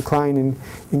age-associated decline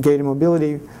in gait and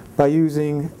mobility by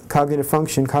using cognitive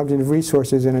function, cognitive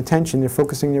resources, and attention. They're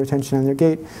focusing their attention on their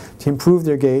gait to improve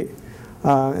their gait.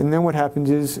 And then what happens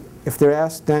is, if they're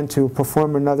asked then to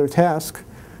perform another task,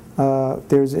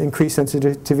 there's increased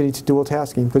sensitivity to dual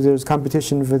tasking because there's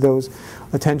competition for those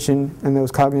attention and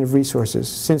those cognitive resources.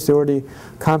 Since they're already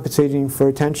compensating for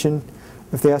attention,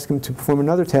 if they ask them to perform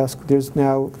another task, there's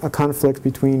now a conflict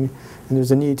between, and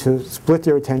there's a need to split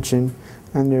their attention,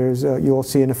 and you'll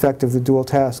see an effect of the dual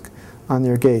task on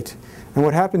their gait. And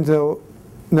what happens though,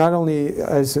 not only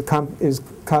is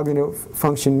cognitive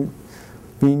function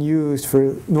being used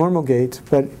for normal gait,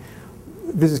 but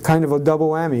this is kind of a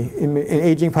double whammy. In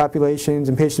aging populations,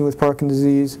 in patients with Parkinson's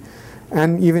disease,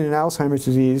 and even in Alzheimer's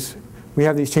disease, we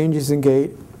have these changes in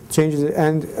gait,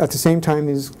 and at the same time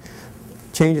these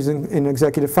changes in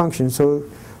executive function. So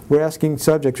we're asking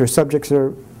subjects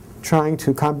are trying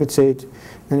to compensate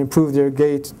and improve their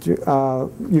gait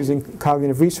using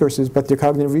cognitive resources, but their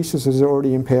cognitive resources are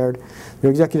already impaired.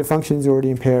 Their executive function is already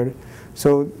impaired.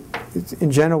 So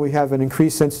in general, we have an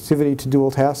increased sensitivity to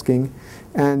dual tasking,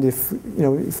 and if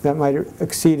that might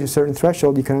exceed a certain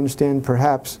threshold, you can understand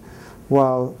perhaps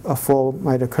while a fall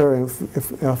might occur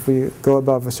if we go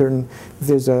above a certain, if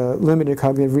there's a limited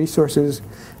cognitive resources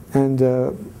and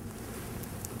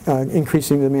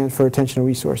increasing demand for attentional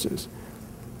resources.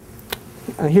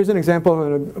 Here's an example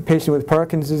of a patient with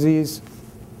Parkinson's disease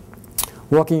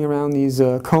walking around these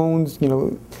cones,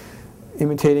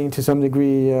 imitating to some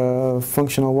degree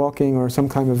functional walking or some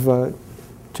kind of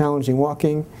challenging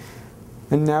walking.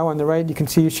 And now on the right you can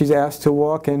see she's asked to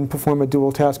walk and perform a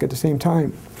dual task at the same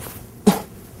time.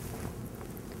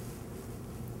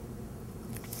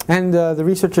 And the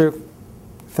researcher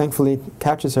thankfully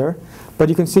catches her. But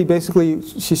you can see basically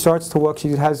she starts to walk, she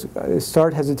has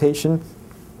start hesitation,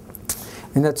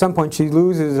 and at some point she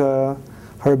loses her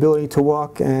ability to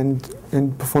walk and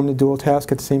perform the dual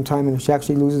task at the same time, and she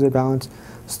actually loses her balance,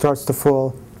 starts to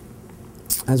fall,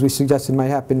 as we suggested might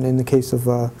happen in the case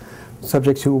of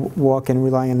subjects who walk and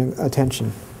rely on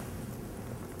attention.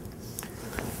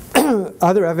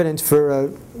 Other evidence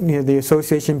for the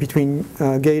association between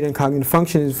gait and cognitive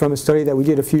function is from a study that we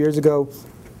did a few years ago,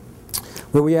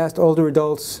 where we asked older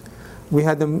adults, we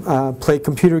had them play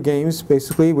computer games,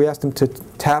 basically. We asked them to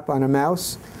tap on a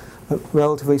mouse, a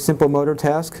relatively simple motor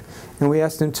task, and we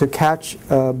asked them to catch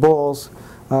balls,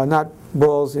 not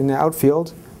balls in the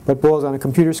outfield, but balls on a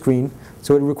computer screen.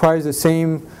 So it requires the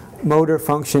same motor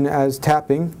function as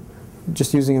tapping,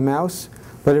 just using a mouse,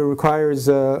 but it requires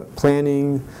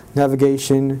planning,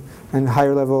 navigation, and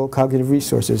higher level cognitive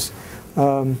resources.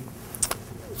 So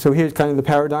here's kind of the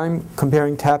paradigm,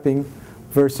 comparing tapping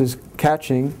versus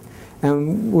catching.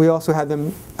 And we also had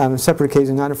them, on a separate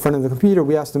occasion, not in front of the computer,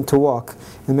 we asked them to walk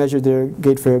and measured their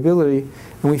gait variability.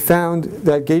 And we found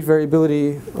that gait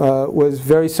variability was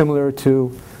very similar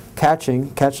to catching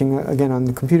again on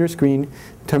the computer screen,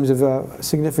 in terms of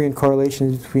significant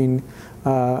correlations between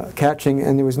catching,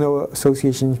 and there was no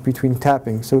association between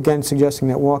tapping. So again, suggesting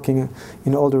that walking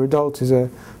in older adults is a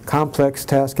complex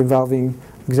task involving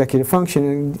executive function.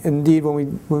 And indeed,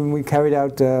 when we carried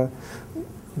out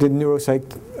did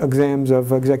neuropsych exams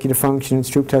of executive function and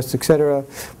Stroop tests, etc.,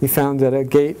 we found that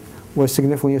gait was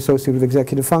significantly associated with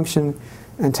executive function,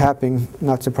 and tapping,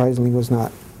 not surprisingly, was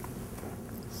not.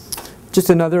 Just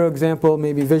another example,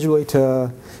 maybe visually,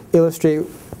 to illustrate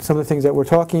some of the things that we're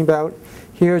talking about.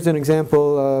 Here's an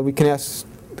example. We can ask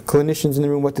the clinicians in the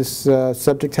room what this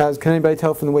subject has. Can anybody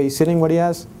tell from the way he's sitting what he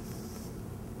has?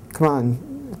 Come on.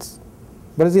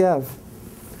 What does he have?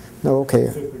 No, okay.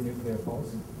 Supranuclear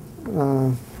pulse.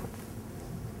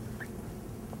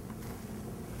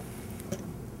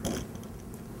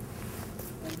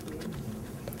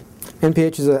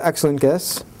 NPH is an excellent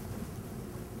guess.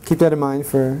 Keep that in mind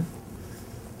for...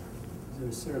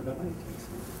 Is there a cerebellar?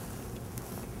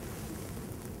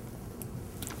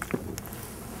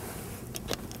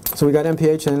 So we got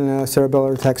NPH and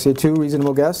cerebellar ataxia, two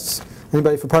reasonable guesses.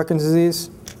 Anybody for Parkinson's disease?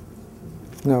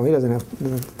 No, he doesn't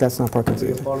have, that's not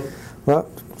Parkinson's disease. Well,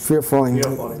 fear of falling.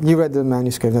 You read the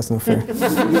manuscript, that's not fair.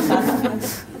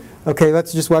 Okay,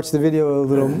 let's just watch the video a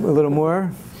little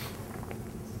more.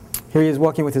 Here he is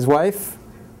walking with his wife.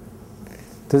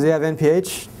 Does he have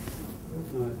NPH?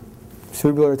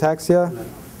 cerebral ataxia? No.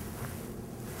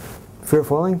 Fear of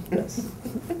falling? Yes.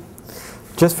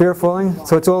 Just fear of falling?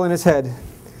 So it's all in his head.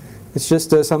 It's just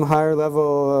some higher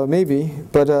level, maybe.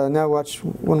 But now watch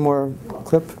one more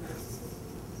clip.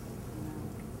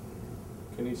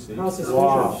 Can you see? How's his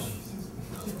Wow.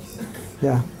 vision?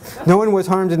 Yeah. No one was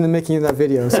harmed in the making of that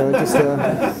video, so it just.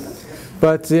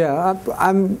 But yeah,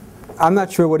 I'm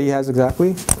not sure what he has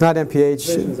exactly. Not MPH.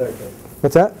 His vision's okay.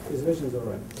 What's that? His vision's all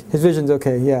right. His vision's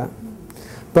okay, yeah.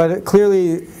 But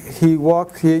clearly, he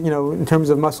walked. In terms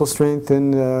of muscle strength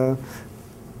and.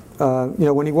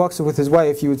 When he walks with his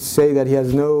wife, you would say that he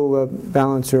has no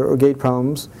balance or gait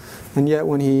problems, and yet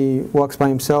when he walks by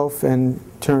himself and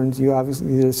turns,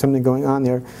 obviously there's something going on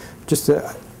there. Just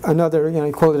another,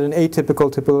 you call it an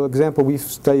typical example. We've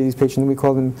studied these patients, and we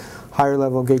call them higher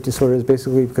level gait disorders,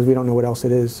 basically because we don't know what else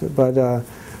it is. But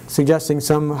suggesting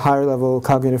some higher level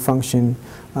cognitive function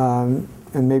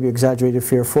and maybe exaggerated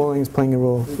fear of falling is playing a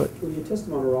role. But Will you test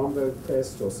them on a Romberg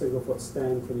test or single foot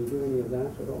stand? Can you do any of that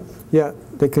at all? yeah,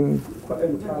 they can. Quite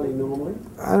entirely normally?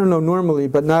 I don't know, normally,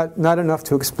 but not enough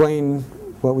to explain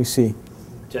what we see.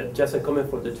 Just a comment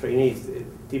for the trainees.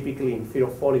 Typically in fear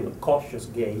of falling, a cautious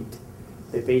gait,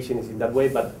 the patient is in that way,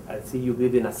 but I see you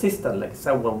give an assistant, like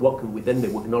someone walking with them, they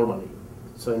walk normally.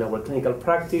 So in our clinical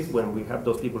practice, when we have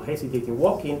those people hesitating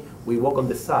walking, we walk on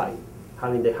the side,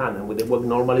 having the hand, and when they walk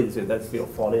normally, they say that's fear of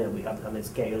falling, and we have to have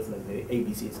scales like the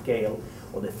ABC scale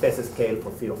or the FES scale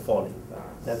for fear of falling.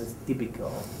 That is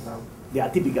typical. They are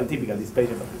typical, this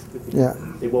patient, but it's typical. Yeah.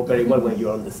 They walk very well when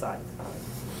you're on the side.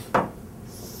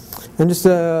 And just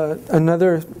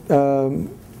another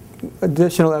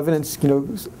additional evidence,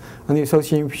 on the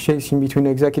association between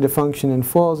executive function and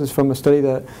falls is from a study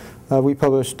that we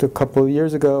published a couple of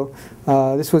years ago.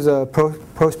 This was a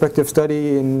prospective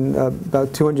study in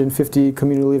about 250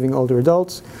 community living older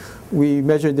adults. We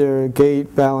measured their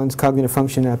gait, balance, cognitive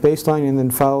function at baseline, and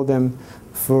then followed them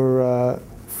for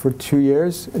 2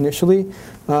 years initially.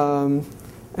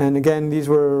 And again, these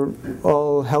were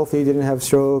all healthy, didn't have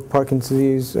stroke, Parkinson's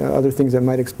disease, other things that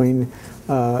might explain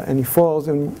any falls.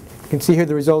 And you can see here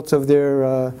the results of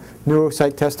their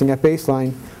neuropsych testing at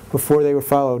baseline before they were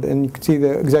followed. And you can see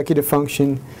the executive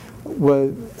function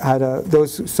had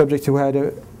those subjects who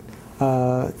had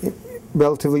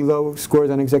relatively low scores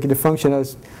on executive function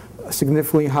has a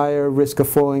significantly higher risk of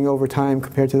falling over time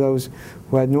compared to those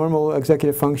who had normal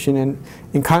executive function. And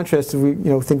in contrast, if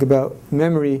we think about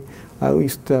memory, at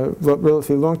least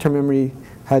relatively long-term memory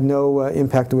had no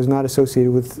impact. It was not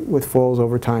associated with falls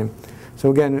over time. So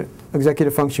again,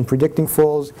 executive function predicting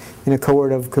falls in a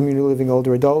cohort of community living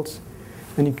older adults.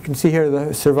 And you can see here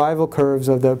the survival curves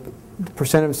of the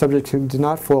percent of subjects who did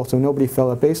not fall, so nobody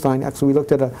fell at baseline. Actually, we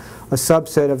looked at a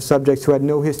subset of subjects who had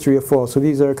no history of fall. So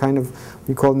these are kind of,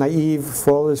 we call naive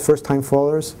fallers, first-time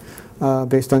fallers,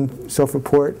 based on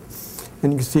self-report.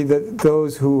 And you can see that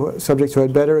those subjects who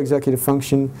had better executive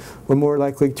function were more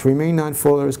likely to remain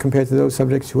non-fallers compared to those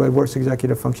subjects who had worse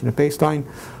executive function at baseline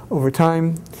over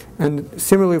time. And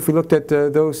similarly, if we looked at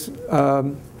those,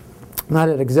 not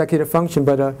at executive function,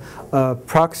 but a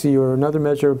proxy or another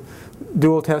measure,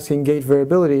 dual tasking gait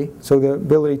variability, so the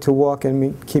ability to walk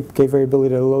and keep gait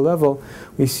variability at a low level,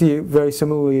 we see very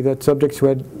similarly that subjects who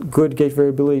had good gait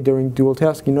variability during dual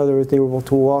tasking, in other words, they were able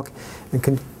to walk and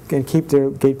keep their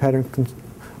gait pattern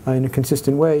in a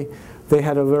consistent way, they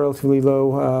had a relatively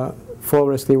low fall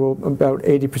risk. They were about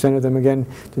 80% of them, again,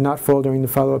 did not fall during the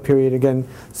follow-up period. Again,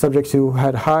 subjects who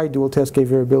had high dual task gait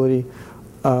variability,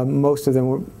 most of them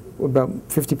were, about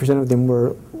 50% of them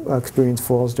were experienced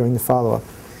falls during the follow-up.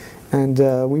 And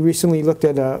we recently looked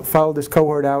at, followed this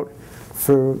cohort out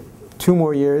for 2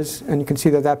 more years, and you can see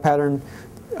that pattern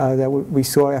that we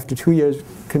saw after 2 years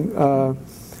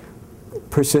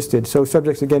persisted. So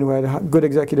subjects, again, who had good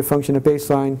executive function at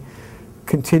baseline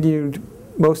continued,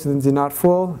 most of them did not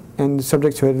fall, and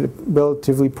subjects who had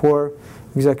relatively poor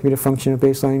executive function at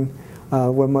baseline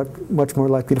were much more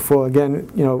likely to fall. Again,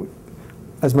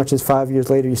 as much as 5 years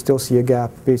later, you still see a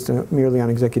gap based merely on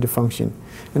executive function.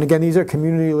 And again, these are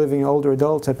community living older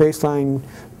adults at baseline,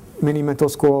 many mental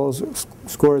scores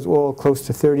all close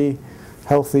to 30,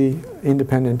 healthy,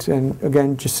 independent, and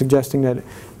again, just suggesting that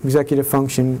executive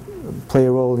function play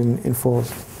a role in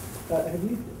falls. Have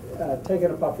you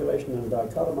taken a population and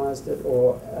dichotomized it,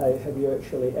 or have you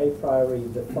actually a priori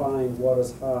defined what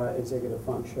is high executive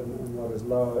function and what is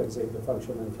low executive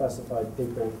function and classified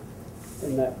people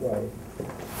in that way?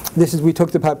 This is, we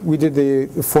did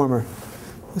the former.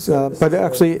 But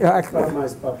actually,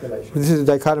 dichotomized population. This is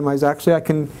a dichotomized. Actually,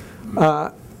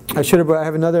 I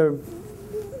have another,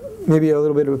 maybe a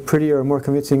little bit of a prettier or more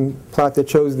convincing plot that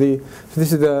shows this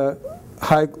is the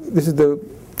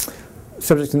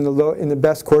subjects in the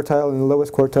best quartile and the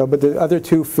lowest quartile, but the other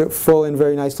two fall in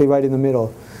very nicely right in the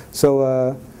middle.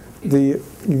 So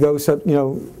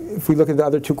if we look at the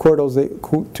other two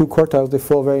quartiles, they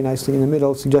fall very nicely in the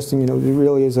middle, suggesting there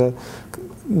really is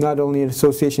not only an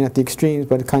association at the extremes,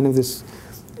 but kind of this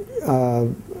I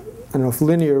don't know if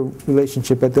linear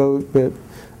relationship, but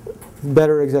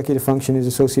better executive function is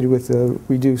associated with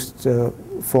reduced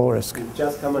fall risk. We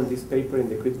just come on this paper in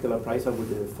the critical appraisal with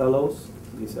the fellows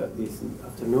this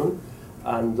afternoon,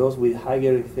 and those with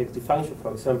higher executive function,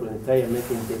 for example, in the trial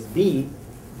making test B,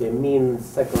 the mean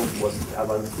seconds was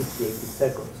around 50, 80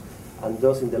 seconds. And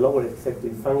those in the lower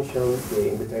executive function,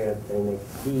 in the trial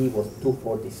B was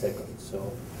 240 seconds.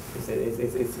 So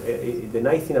the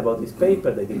nice thing about this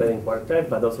paper, they divide in quartiles,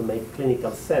 but also make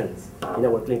clinical sense in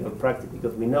our clinical practice,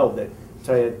 because we know that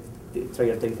trial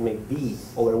test make B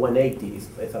over 180 is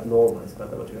abnormal, it's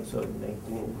pathological, so it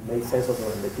makes sense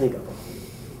also in the clinical practice.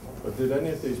 But did any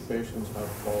of these patients have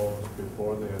falls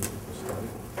before they entered the study?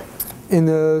 In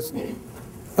the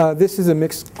this is a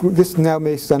mixed group. This is now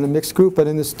based on a mixed group, but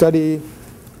in the study,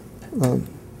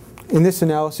 in this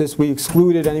analysis, we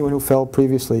excluded anyone who fell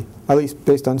previously, at least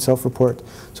based on self-report.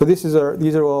 So these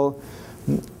are all,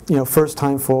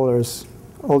 first-time fallers,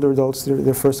 older adults.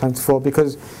 They're first-time to fall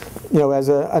because, as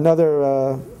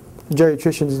another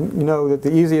geriatricians know that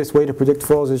the easiest way to predict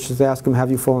falls is just to ask them, have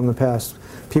you fallen in the past?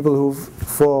 People who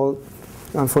fall,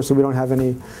 unfortunately, we don't have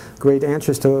any great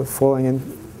answers to falling, and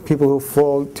people who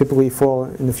fall typically fall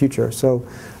in the future. So,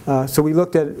 so we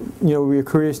looked at, we were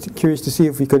curious to see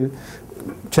if we could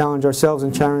challenge ourselves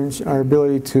and challenge our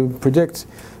ability to predict.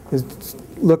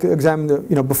 Examine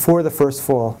the, before the first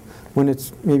fall, when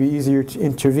it's maybe easier to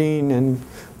intervene and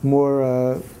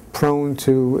more prone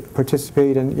to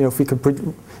participate, and if we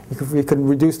could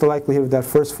reduce the likelihood of that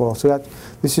first fall. So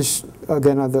this is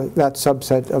again that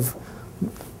subset of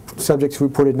subjects who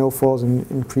reported no falls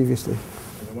in previously.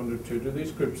 I wonder too, do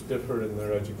these groups differ in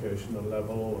their educational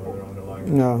level or their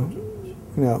underlying? No.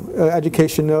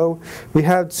 Education, no. We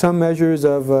had some measures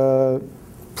of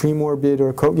premorbid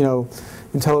or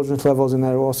intelligence levels, and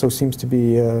that also seems to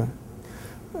be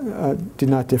did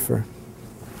not differ.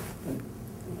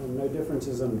 No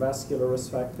differences in vascular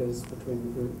risk factors between the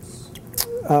groups?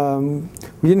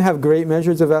 We didn't have great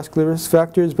measures of vascular risk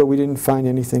factors, but we didn't find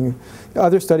anything.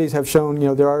 Other studies have shown,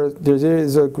 there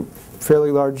is a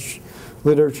fairly large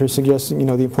literature suggesting,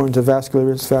 the importance of vascular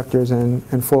risk factors and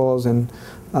falls and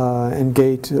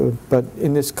gait, but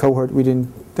in this cohort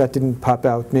that didn't pop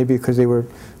out. Maybe because they were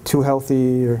too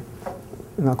healthy, or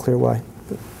not clear why.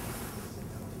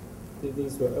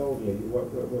 These were elderly.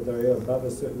 Were they above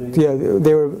a certain age? Yeah,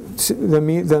 they were.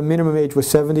 The minimum age was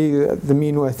 70. The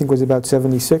mean, I think, was about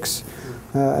 76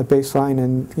 at baseline,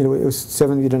 and it was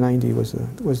 70 to 90 was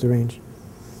the range.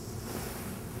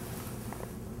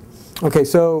 Okay,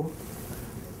 so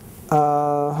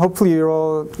hopefully you're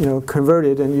all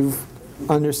converted, and you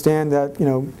understand that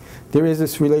there is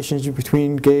this relationship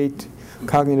between gait,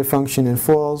 cognitive function, and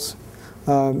falls.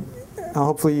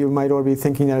 Hopefully you might already be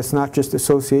thinking that it's not just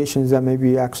associations, that may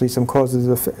be actually some cause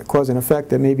and effect,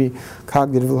 that maybe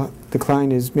cognitive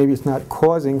decline is, maybe it's not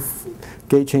causing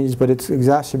gait changes, but it's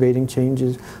exacerbating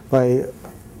changes by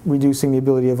reducing the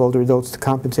ability of older adults to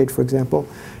compensate, for example.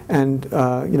 And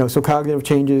so cognitive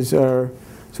changes are,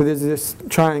 so there's this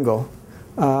triangle.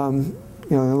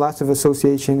 Lots of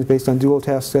associations based on dual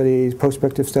task studies,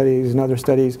 prospective studies, and other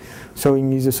studies showing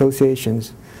these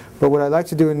associations. But what I'd like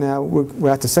to do now,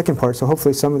 we're at the second part, so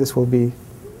hopefully some of this will be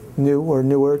new or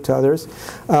newer to others,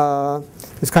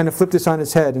 is kind of flip this on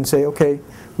its head and say, okay,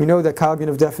 we know that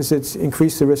cognitive deficits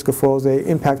increase the risk of falls, they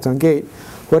impact on gait.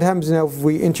 What happens now if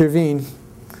we intervene?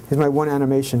 Here's my one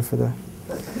animation for the...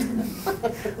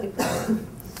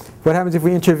 What happens if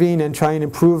we intervene and try and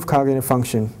improve cognitive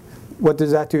function? What does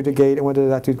that do to gait, and what does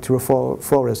that do to a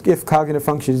fall risk? If cognitive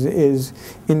function is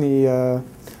in the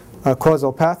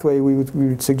causal pathway, we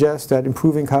would suggest that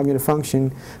improving cognitive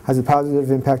function has a positive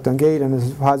impact on gait, and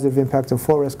has a positive impact on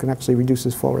fall risk, and actually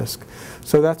reduces fall risk.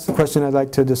 So that's the question I'd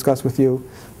like to discuss with you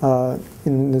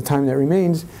in the time that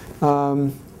remains,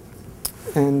 and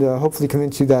hopefully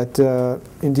convince you that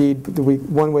indeed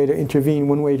one way to intervene,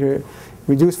 one way to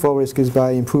reduce fall risk is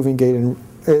by improving gait, and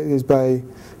is by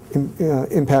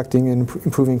impacting and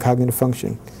improving cognitive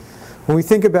function. When we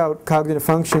think about cognitive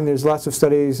function, there's lots of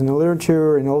studies in the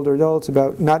literature in older adults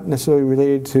about, not necessarily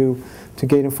related to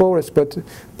gait and fall risk, but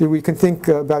we can think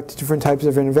about different types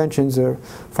of interventions,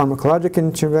 pharmacologic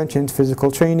interventions,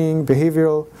 physical training,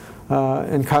 behavioral,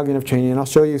 and cognitive training. And I'll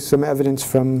show you some evidence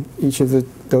from each of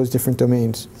those different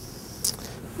domains.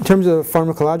 In terms of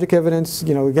pharmacologic evidence,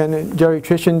 again,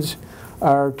 geriatricians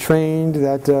are trained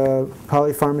that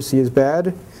polypharmacy is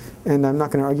bad, and I'm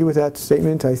not going to argue with that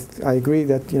statement. I agree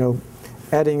that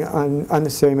adding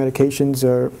unnecessary medications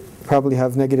probably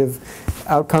have negative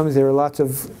outcomes. There are lots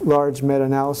of large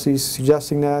meta-analyses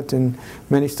suggesting that, and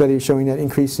many studies showing that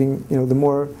increasing, the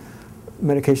more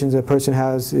medications a person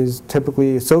has is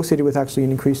typically associated with actually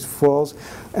increased falls.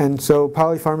 And so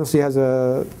polypharmacy has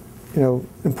a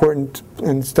important,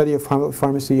 and study of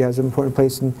pharmacy has an important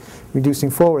place in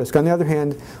reducing fall risk. On the other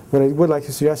hand, what I would like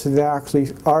to suggest is there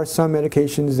actually are some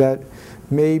medications that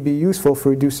may be useful for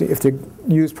reducing, if they're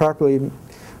used properly.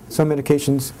 Some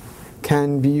medications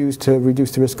can be used to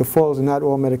reduce the risk of falls, and not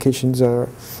all medications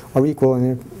are equal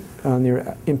in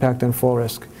their impact on fall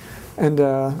risk. And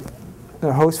the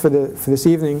host for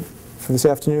this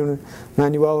afternoon,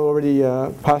 Manuel, already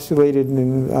postulated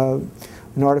in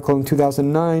an article in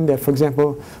 2009 that, for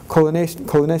example,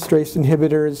 cholinesterase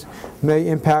inhibitors may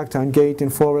impact on gait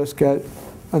and fall risk at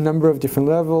a number of different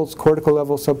levels: cortical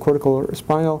level, subcortical, or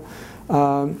spinal.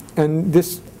 And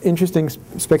this interesting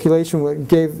speculation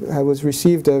was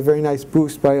received a very nice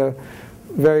boost by a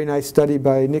very nice study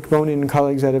by Nick Bonin and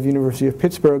colleagues out of University of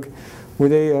Pittsburgh, where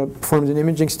they performed an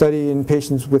imaging study in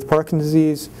patients with Parkinson's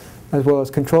disease as well as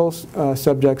control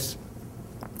subjects.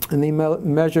 And they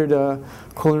measured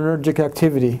cholinergic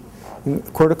activity, in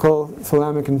cortical,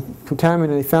 thalamic, and putamen,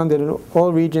 and they found that in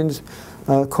all regions,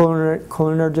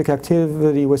 cholinergic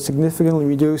activity was significantly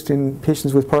reduced in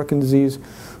patients with Parkinson's disease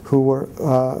who were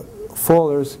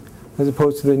fallers as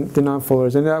opposed to the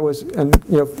non-fallers. And that was,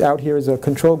 out here is a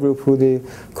control group who the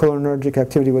cholinergic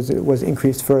activity was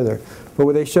increased further. But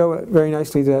what they show very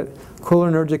nicely that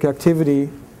cholinergic activity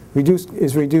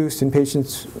is reduced in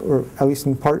patients, or at least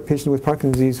in patients with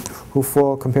Parkinson's disease who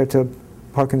fall, compared to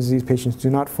Parkinson's disease patients who do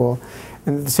not fall.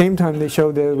 And at the same time, they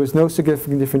showed there was no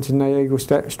significant difference in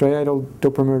nigrostriatal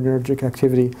dopaminergic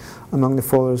activity among the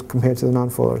fallers compared to the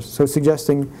non-fallers. So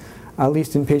suggesting, at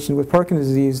least in patients with Parkinson's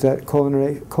disease, that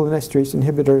cholinesterase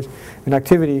inhibitors and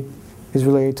activity is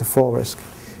related to fall risk.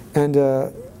 And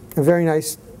a very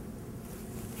nice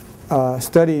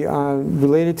study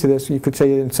related to this, you could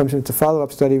say in some sense a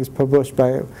follow-up study, was published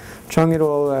by Chung et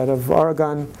al. Out of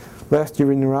Oregon last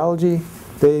year in Neurology.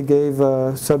 They gave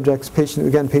subjects,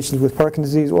 patients with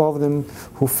Parkinson's disease, all of them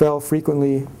who fell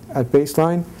frequently at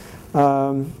baseline.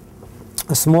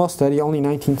 A small study, only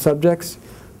 19 subjects,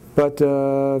 but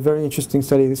a very interesting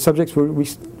study. The subjects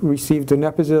received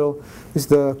donepezil. This is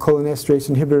the cholinesterase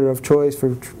inhibitor of choice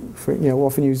for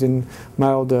often used in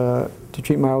to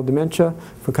treat mild dementia,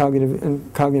 for cognitive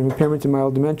impairment in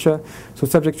mild dementia. So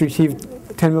subjects received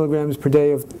 10 milligrams per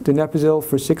day of donepezil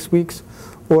for 6 weeks,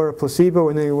 or a placebo,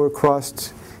 and they were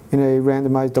crossed in a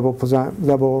randomized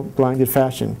double-blinded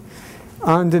fashion.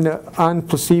 On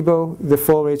placebo, the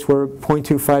fall rates were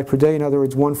 0.25 per day. In other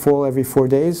words, one fall every 4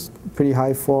 days. Pretty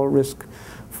high fall risk,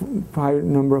 high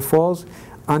number of falls.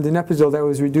 On donepezil, that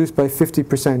was reduced by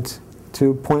 50%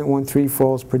 to 0.13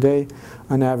 falls per day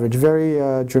on average.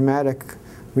 Very dramatic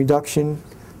reduction,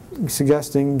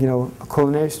 suggesting a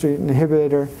cholinesterase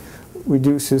inhibitor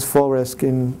reduces fall risk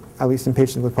at least in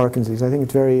patients with Parkinson's disease. I think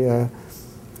it's very,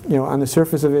 on the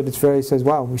surface of it, it says,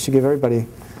 wow, we should give everybody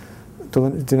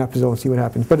donepezil and see what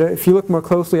happens. But if you look more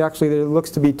closely, actually, there looks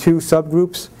to be two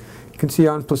subgroups. You can see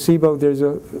on placebo, there's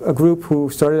a group who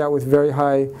started out with very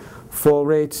high fall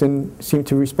rates and seemed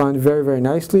to respond very, very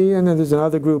nicely, and then there's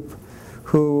another group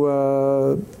who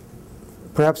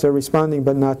perhaps are responding,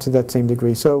 but not to that same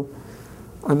degree. So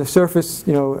on the surface,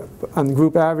 on the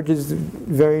group averages,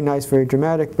 very nice, very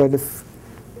dramatic, but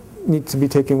needs to be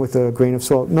taken with a grain of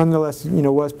salt. Nonetheless,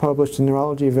 was published in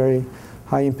Neurology, a very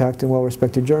high impact and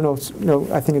well-respected journal.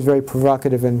 I think it's very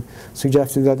provocative and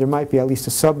suggestive that there might be at least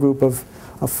a subgroup of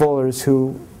fallers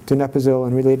who donepezil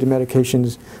and related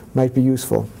medications might be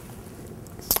useful.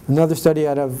 Another study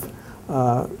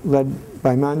led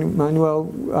by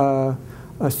Manuel,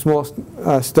 a small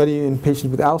study in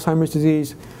patients with Alzheimer's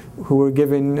disease who were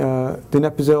given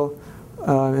donepezil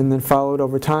and then followed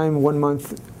over time, 1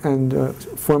 month and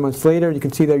 4 months later. You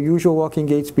can see their usual walking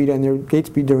gait speed and their gait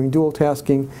speed during dual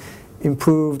tasking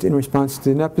improved in response to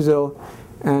donepezil,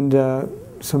 and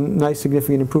some nice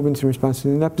significant improvements in response to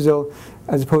donepezil,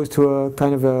 as opposed to a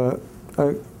kind of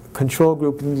a control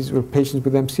group. These were patients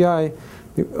with MCI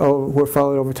who were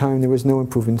followed over time. There was no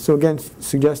improvement. So again,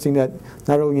 suggesting that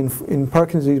not only in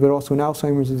Parkinson's disease but also in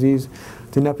Alzheimer's disease,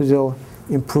 donepezil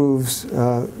improves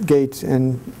gait.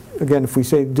 And again, if we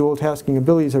say dual tasking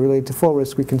abilities are related to fall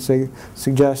risk, we can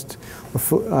suggest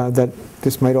that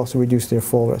this might also reduce their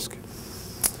fall risk.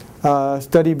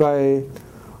 Study by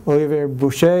Olivier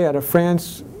Boucher out of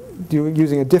France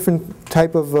using a different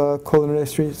type of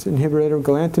cholinesterase inhibitor,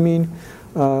 galantamine,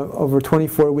 over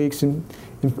 24 weeks,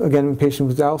 again in patients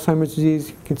with Alzheimer's disease.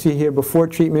 You can see here before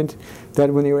treatment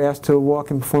that when they were asked to walk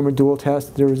and perform a dual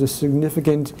test, there was a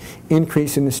significant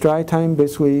increase in the stride time.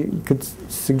 Basically, you could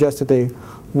suggest that they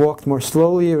walked more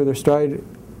slowly, or their stride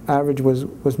average was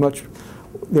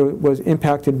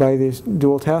impacted by this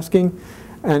dual tasking.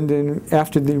 And then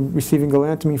after receiving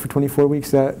galantamine for 24 weeks,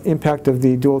 that impact of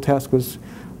the dual task was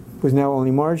now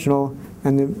only marginal,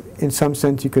 and in some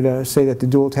sense you could say that the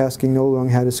dual tasking no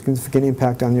longer had a significant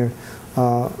impact on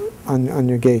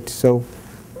your gait. So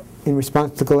in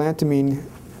response to galantamine,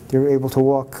 they were able to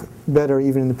walk better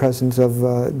even in the presence of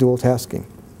dual tasking.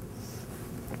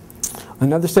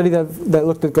 Another study that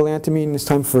looked at galantamine, this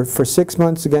time for 6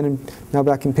 months, again now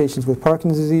back in patients with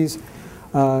Parkinson's disease.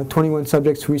 21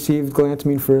 subjects who received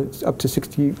galantamine for up to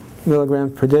 60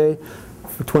 milligrams per day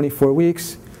for 24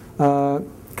 weeks,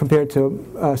 compared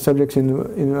to subjects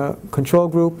in a control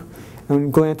group.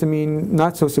 And galantamine,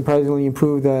 not so surprisingly,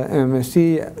 improved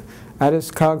MMSE,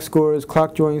 ADAS-Cog scores,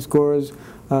 clock drawing scores,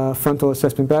 frontal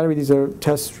assessment battery. These are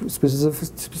tests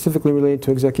specifically related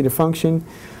to executive function.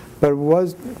 But what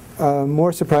was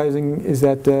more surprising is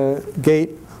that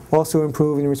Gait also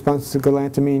improved in response to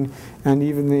galantamine, and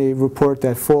even they report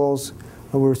that falls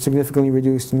were significantly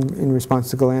reduced in response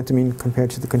to galantamine compared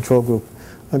to the control group.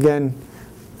 Again,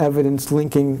 evidence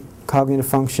linking cognitive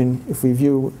function. If we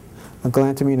view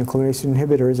galantamine and cholinesterase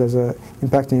inhibitors as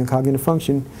impacting cognitive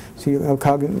function, see how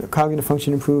cognitive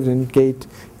function improves, and gait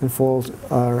and falls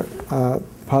are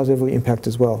positively impacted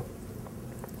as well.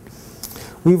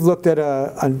 We've looked at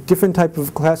a different type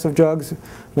of class of drugs,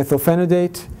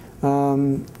 methylphenidate.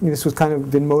 This was kind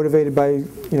of been motivated by,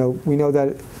 we know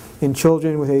that in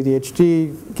children with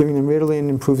ADHD, giving them Ritalin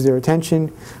improves their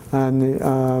attention.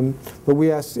 But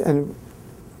we asked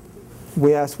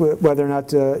whether or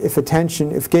not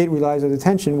if Gait relies on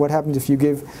attention, what happens if you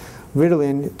give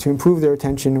Ritalin to improve their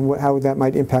attention, and how that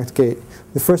might impact Gait.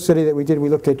 The first study that we did, we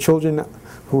looked at children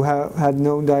who had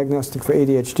no diagnostic for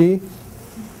ADHD.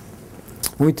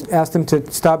 We asked them to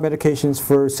stop medications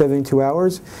for 72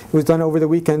 hours. It was done over the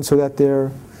weekend so that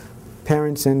their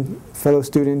parents and fellow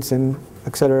students and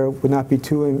etc. would not be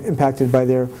too impacted by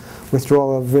their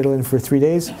withdrawal of Ritalin for 3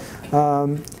 days.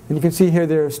 And you can see here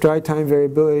their stride time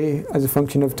variability as a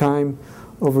function of time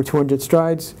over 200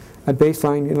 strides at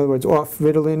baseline, in other words, off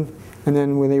Ritalin, and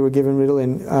then when they were given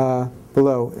Ritalin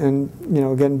below. And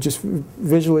again, just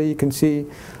visually you can see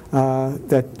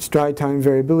that stride time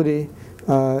variability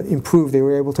improved. They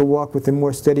were able to walk with a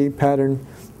more steady pattern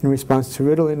in response to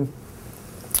Ritalin.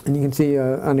 And you can see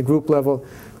on the group level,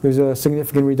 there's a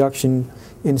significant reduction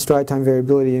in stride time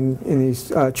variability in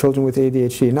these children with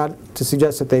ADHD. Not to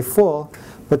suggest that they fall,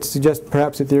 but to suggest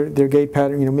perhaps that their gait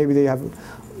pattern, maybe they have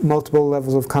multiple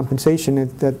levels of compensation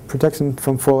that protects them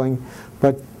from falling,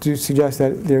 but do suggest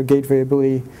that their gait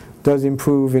variability does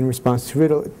improve in response to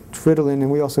Ritalin.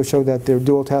 And we also showed that their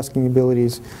dual tasking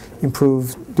abilities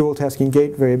improve, dual tasking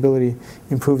gait variability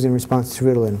improves in response to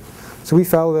Ritalin. So we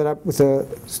followed that up with a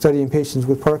study in patients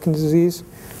with Parkinson's disease,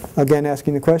 again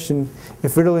asking the question,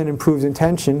 if Ritalin improves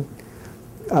attention,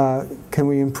 can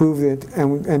we improve it,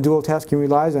 and dual tasking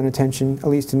relies on attention, at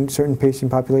least in certain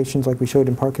patient populations like we showed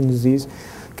in Parkinson's disease,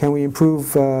 can we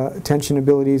improve attention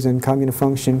abilities and cognitive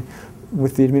function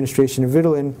with the administration of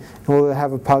Ritalin, and will it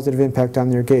have a positive impact on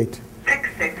their gait?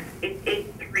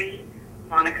 66883,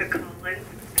 Monica Collins,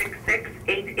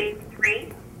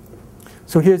 66883.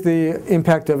 So here's the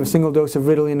impact of a single dose of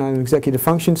Ritalin on executive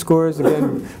function scores.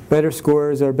 Again, better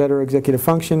scores are better executive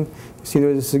function. You see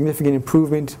there's a significant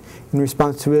improvement in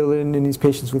response to Ritalin in these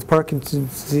patients with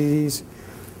Parkinson's disease.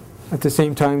 At the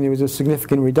same time, there was a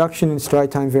significant reduction in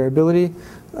stride time variability.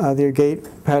 Their gait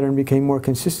pattern became more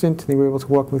consistent. They were able to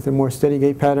walk with a more steady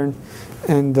gait pattern.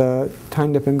 And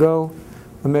timed up and go,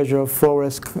 a measure of fall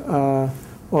risk,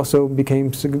 also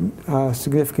became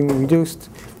significantly reduced.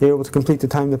 They were able to complete the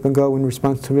timed up and go in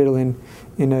response to Ritalin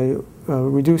in a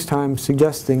reduced time,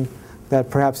 suggesting that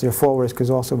perhaps their fall risk is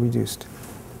also reduced.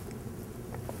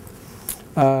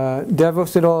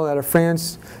 Devos et al. Out of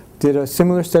France did a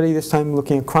similar study, this time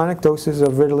looking at chronic doses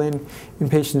of Ritalin in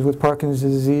patients with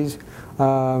Parkinson's disease.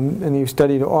 And they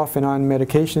studied off and on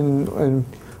medication and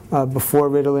before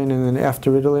Ritalin and then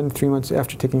after Ritalin, 3 months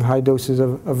after taking high doses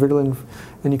of Ritalin.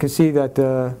 And you can see that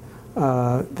the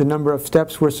number of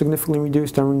steps were significantly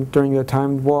reduced during the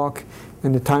timed walk,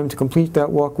 and the time to complete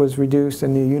that walk was reduced,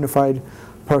 and the unified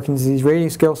Parkinson's disease rating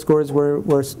scale scores were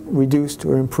reduced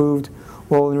or improved,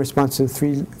 all in response to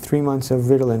three months of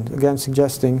Ritalin. Again,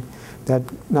 suggesting that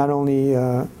not only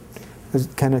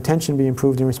can attention be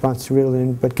improved in response to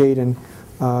Ritalin, but gait and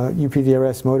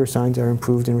UPDRS motor signs are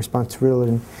improved in response to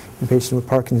Ritalin in patients with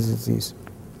Parkinson's disease.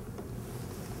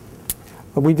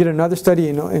 We did another study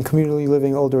in community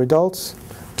living older adults.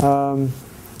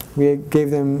 We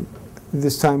gave them,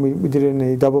 this time we did it in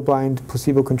a double-blind,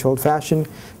 placebo-controlled fashion,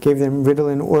 gave them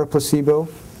Ritalin or placebo.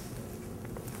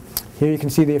 Here you can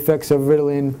see the effects of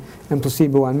Ritalin and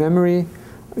placebo on memory.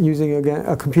 Using, again,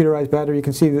 a computerized battery, you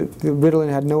can see that the Ritalin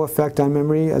had no effect on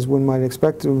memory, as one might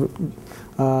expect.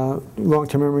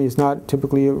 Long-term memory is not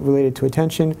typically related to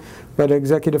attention, but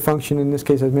executive function, in this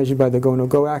case as measured by the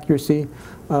go-no-go accuracy,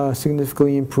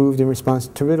 significantly improved in response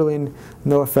to Ritalin,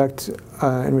 no effect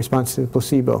in response to the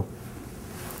placebo.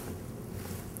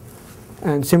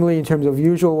 And similarly, in terms of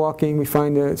usual walking, we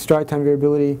find the stride time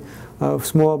variability of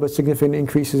small but significant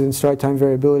increases in stride time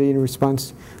variability in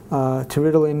response to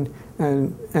Ritalin,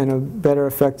 and a better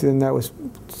effect than that was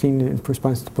seen in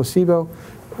response to placebo.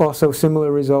 Also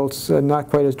similar results, not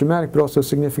quite as dramatic, but also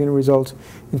significant results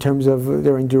in terms of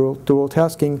during dual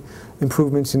tasking,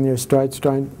 improvements in their stride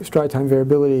time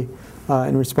variability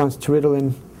in response to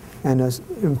Ritalin, and an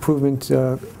improvement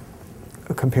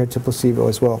compared to placebo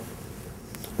as well.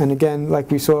 And again,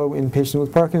 like we saw in patients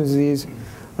with Parkinson's disease,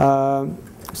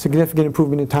 significant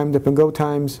improvement in timed up and go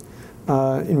times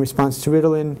in response to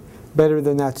Ritalin, better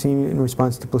than that seen in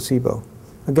response to placebo.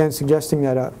 Again, suggesting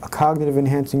that a cognitive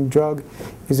enhancing drug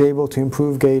is able to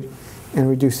improve gait and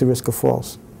reduce the risk of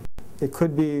falls. It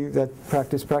could be that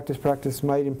practice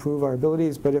might improve our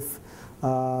abilities, but if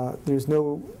there's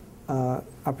no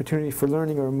opportunity for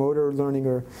learning or motor learning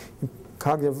or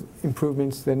cognitive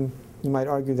improvements, then you might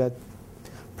argue that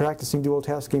practicing dual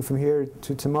tasking from here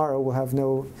to tomorrow will have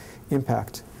no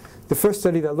impact. The first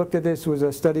study that looked at this was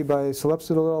a study by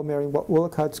Salepsed et al., Mary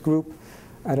Willicott's group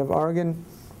out of Oregon.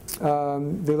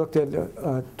 They looked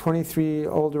at 23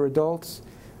 older adults.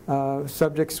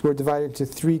 Subjects were divided into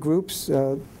 3 groups,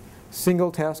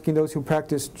 single tasking, those who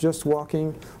practiced just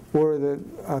walking, or the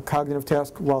cognitive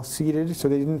task while seated, so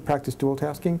they didn't practice dual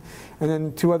tasking. And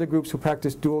then 2 other groups who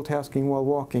practiced dual tasking while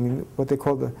walking, what they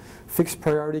call the fixed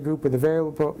priority group or the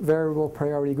variable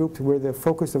priority group, where the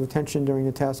focus of attention during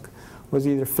the task was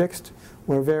either fixed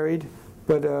or varied.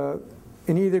 But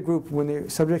in either group, when the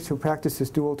subjects who practiced this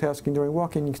dual tasking during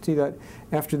walking, you can see that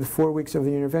after the 4 weeks of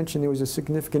the intervention, there was a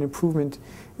significant improvement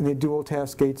in the dual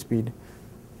task gait speed,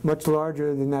 much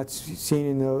larger than that's seen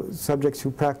in the subjects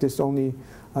who practiced only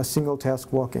single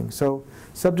task walking. So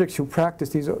subjects who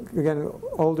practiced, these again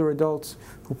older adults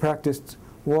who practiced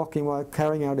walking while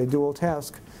carrying out a dual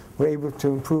task, were able to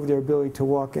improve their ability to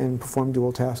walk and perform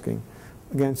dual tasking.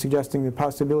 Again, suggesting the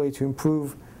possibility to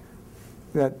improve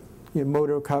that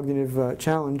motor cognitive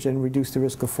challenge and reduce the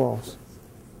risk of falls.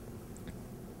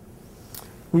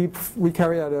 We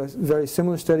carried out a very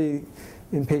similar study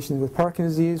in patients with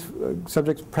Parkinson's disease.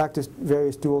 Subjects practiced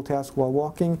various dual tasks while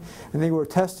walking, and they were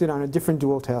tested on a different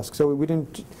dual task. So we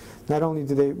didn't, not only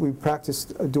did we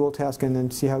practiced a dual task and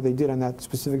then see how they did on that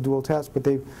specific dual task, but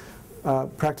they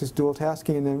practiced dual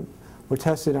tasking and then were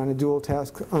tested on a dual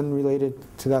task unrelated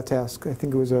to that task. I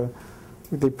think it was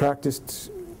they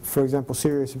practiced, for example,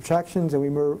 serious subtractions, and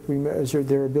we measured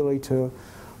their ability to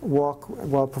walk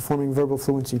while performing verbal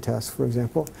fluency tests, for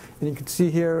example. And you can see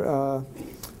here,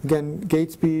 again,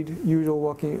 gait speed,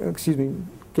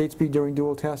 gait speed during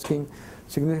dual tasking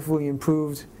significantly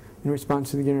improved in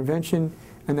response to the intervention,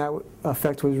 and that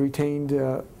effect was retained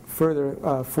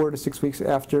further 4 to 6 weeks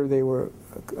after they were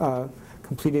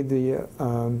completed the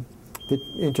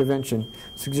intervention,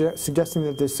 suggesting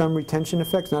that there's some retention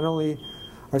effects. Not only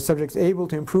are subjects able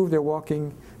to improve their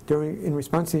walking in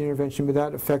response to the intervention, but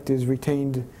that effect is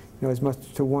retained as much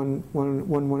to one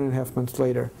and a half months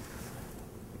later.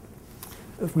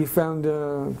 We found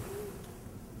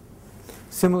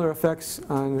similar effects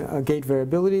on gait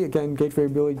variability. Again, gait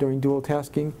variability during dual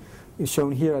tasking is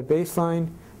shown here at baseline.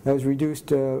 That was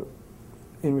reduced in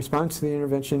response to the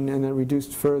intervention, and then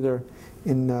reduced further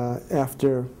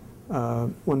after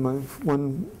 1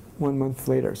 month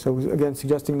later. So again,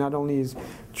 suggesting not only is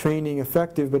training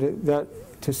effective, but that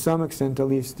to some extent at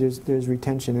least there's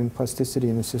retention and plasticity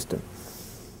in the system.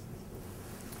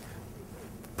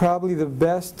 Probably the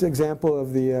best example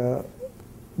of the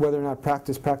whether or not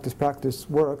practice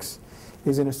works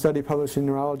is in a study published in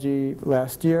Neurology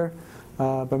last year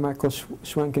by Michael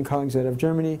Schwenk and colleagues out of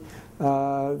Germany.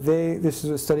 This is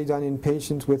a study done in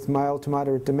patients with mild to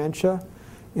moderate dementia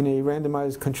in a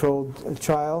randomized controlled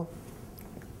trial.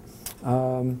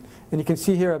 And you can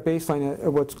see here at baseline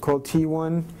what's called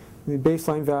T1, the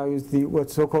baseline values,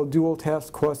 what's so-called dual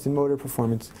task cost and motor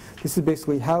performance. This is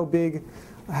basically how big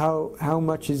how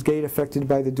much is gait affected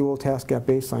by the dual task at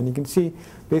baseline. You can see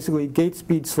basically gait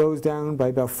speed slows down by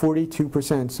about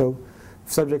 42%. So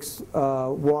subjects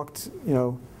walked,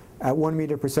 at 1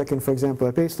 meter per second, for example,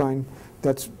 at baseline,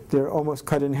 they're almost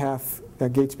cut in half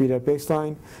at gait speed at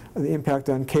baseline. The impact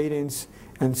on cadence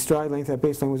and stride length at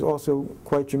baseline was also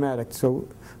quite dramatic. So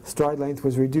stride length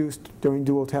was reduced during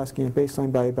dual tasking at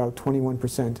baseline by about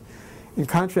 21%. In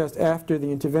contrast, after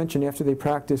the intervention, after they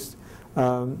practiced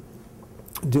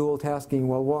dual tasking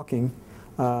while walking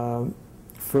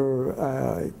for,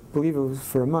 I believe it was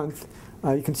for a month,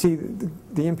 you can see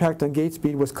the impact on gait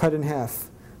speed was cut in half,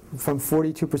 from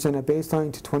 42% at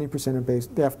baseline to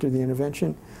 20% after the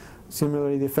intervention.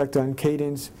 Similarly, the effect on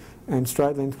cadence and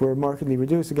stride length were markedly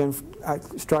reduced. Again,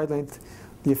 stride length,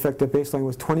 the effect at baseline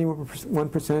was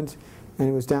 21%, and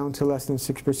it was down to less than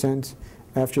 6%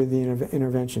 after the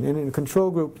intervention. And in the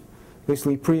control group,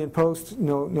 basically pre and post,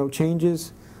 no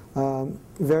changes.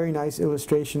 Very nice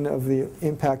illustration of the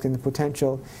impact and the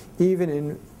potential, even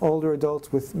in older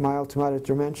adults with mild to moderate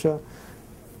dementia.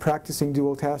 Practicing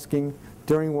dual tasking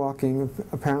during walking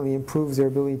apparently improves their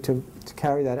ability to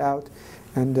carry that out,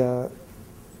 and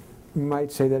you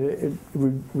might say that it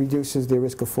reduces their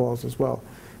risk of falls as well.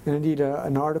 And indeed,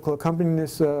 an article accompanying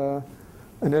this, an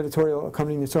editorial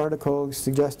accompanying this article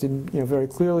suggested very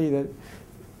clearly that it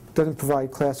doesn't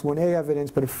provide Class 1A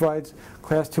evidence, but it provides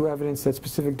Class 2 evidence that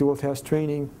specific dual task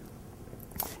training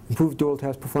improved dual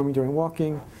task performing during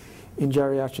walking in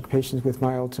geriatric patients with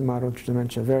mild to moderate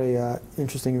dementia. Very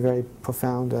interesting and very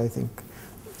profound, I think,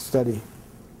 study.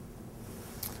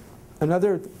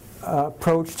 Another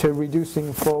approach to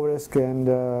reducing fall risk and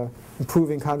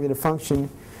improving cognitive function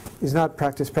is not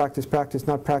practice,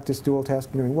 not practice dual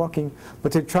tasking during walking,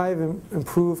 but to try to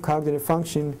improve cognitive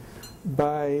function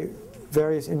by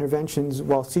various interventions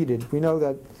while seated. We know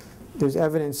that there's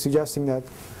evidence suggesting that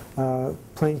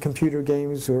playing computer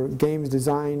games or games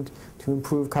designed to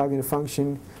improve cognitive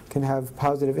function can have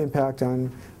positive impact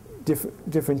on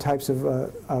different types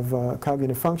of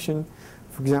cognitive function.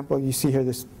 For example, you see here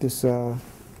this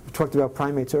we talked about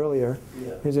primates earlier.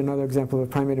 Yeah. Here's another example of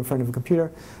a primate in front of a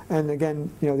computer. And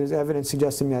again, there's evidence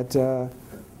suggesting that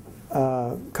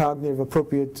cognitive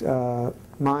appropriate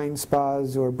mind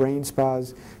spas or brain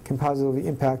spas can positively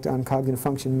impact on cognitive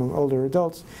function among older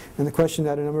adults. And the question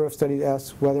that a number of studies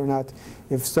ask whether or not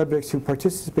if subjects who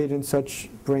participate in such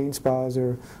brain spas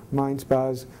or mind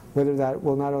spas, whether that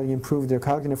will not only improve their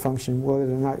cognitive function, whether or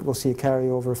not we'll see a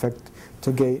carryover effect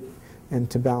to gait and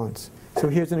to balance. So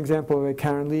here's an example of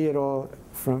Karen Lee et al.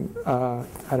 From out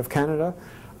of Canada.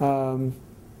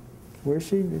 Where is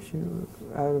she? Is she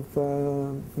out of,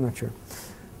 I'm not sure.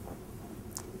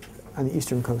 On the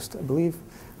eastern coast, I believe.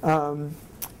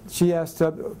 She asked,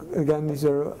 again, these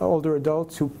are older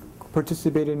adults who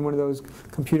participated in one of those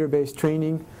computer-based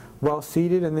training while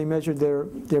seated, and they measured their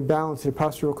balance, their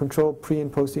postural control pre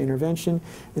and post the intervention.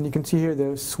 And you can see here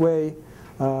the sway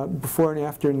before and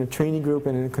after in the training group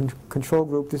and in a control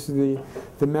group. This is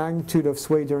the magnitude of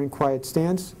sway during quiet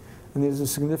stance. And there's a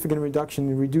significant reduction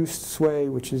in reduced sway,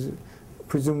 which is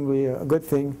presumably a good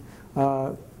thing,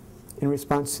 in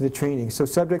response to the training. So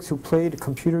subjects who played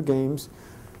computer games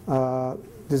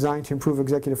designed to improve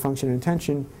executive function and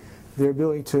attention, their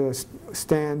ability to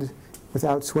stand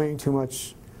without swaying too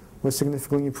much was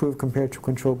significantly improved compared to a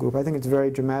control group. I think it's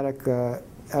very dramatic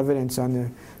evidence on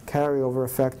the carryover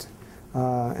effect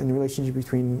and the relationship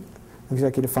between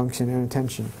executive function and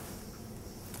attention.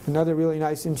 Another really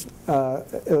nice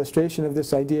illustration of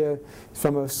this idea is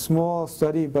from a small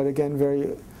study, but again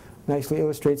very nicely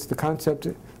illustrates the concept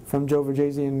from Joe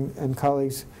Verghese and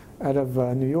colleagues out of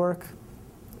New York.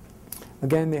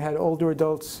 Again, they had older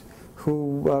adults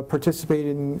who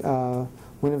participated in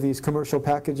one of these commercial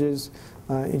packages,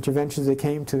 interventions. They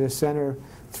came to the center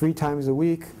 3 times a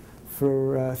week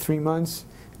for 3 months,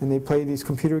 and they played these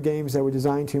computer games that were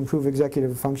designed to improve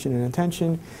executive function and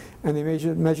attention, and they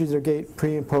measured their gait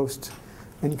pre and post.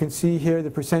 And you can see here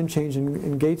the % change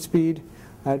in gait speed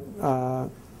at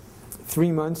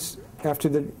 3 months after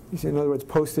in other words,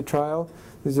 post the trial.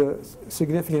 There's a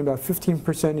significant, about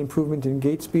 15% improvement in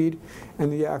gait speed.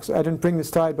 And I didn't bring the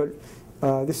slide, but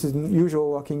this is usual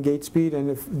walking gait speed,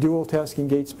 and if dual tasking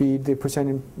gait speed, the %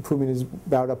 improvement is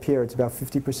about up here. It's about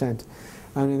 50%.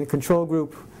 And in the control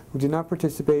group, who did not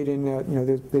participate in,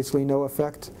 there's basically no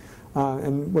effect.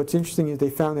 And what's interesting is they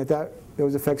found that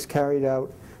those effects carried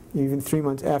out even 3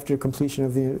 months after completion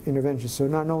of the intervention. So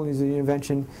not only does the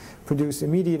intervention produce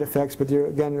immediate effects, but there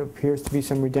again appears to be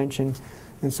some retention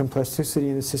and some plasticity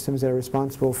in the systems that are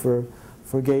responsible for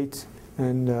gait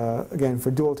and again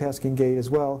for dual tasking gait as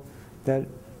well, that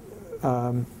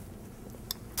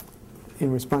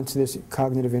in response to this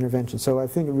cognitive intervention. So I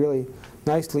think it really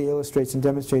nicely illustrates and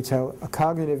demonstrates how a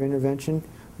cognitive intervention,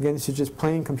 again, this is just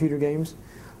playing computer games,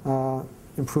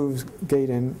 improves gait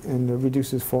and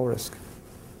reduces fall risk.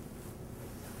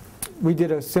 We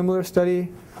did a similar study,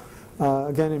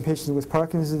 again, in patients with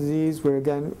Parkinson's disease, where,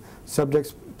 again,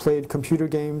 subjects played computer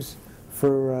games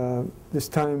for this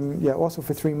time, also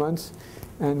for 3 months.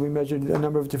 And we measured a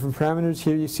number of different parameters.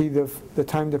 Here you see the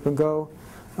timed up and go.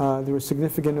 There were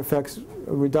significant effects,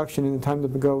 a reduction in the timed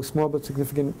up and go, small but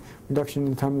significant reduction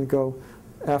in the time to go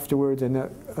afterwards, and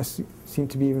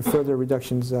seemed to be even further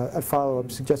reductions at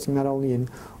follow-up, suggesting not only in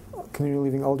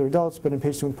community-leaving older adults, but in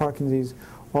patients with Parkinson's disease,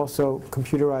 also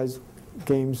computerized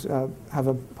games have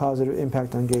a positive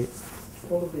impact on gait.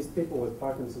 All of these people with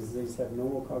Parkinson's disease have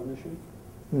normal cognition?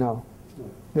 No. No.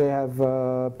 They have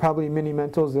probably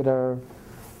mini-mentals that are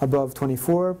above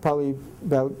 24, probably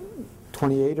about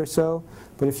 28 or so,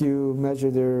 but if you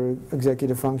measure their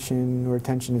executive function or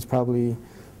attention, it's probably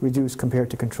reduced compared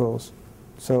to controls.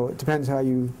 So it depends how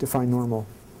you define normal.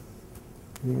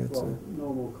 I think that's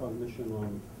normal cognition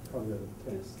on cognitive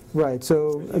tests. Right,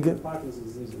 so again,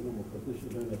 Parkinson's disease is normal cognition,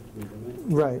 you don't have to be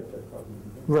dementia.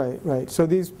 Right. Right. So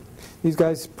these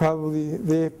guys probably,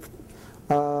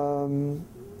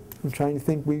 I'm trying to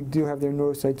think, we do have their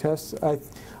neuropsych tests. I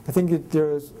think that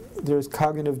there's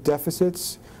cognitive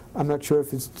deficits. I'm not sure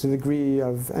if it's to the degree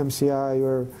of MCI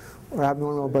or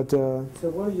abnormal, but... So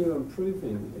what are you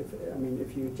improving?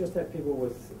 If you just have people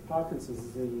with Parkinson's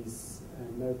disease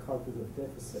and no cognitive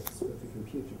deficits with the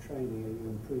computer training, are you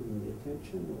improving the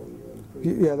attention, or are you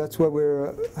improving... Yeah, that's what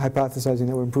we're hypothesizing,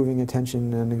 that we're improving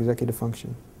attention and executive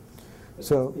function. But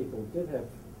so these people did have...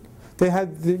 They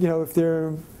had, if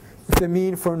the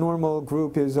mean for a normal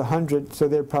group is 100, so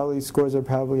their scores are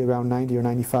probably around 90 or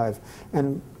 95.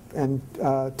 And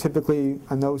typically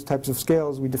on those types of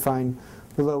scales, we define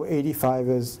below 85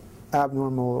 as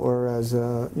abnormal, or as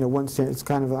one standard. It's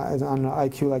kind of on an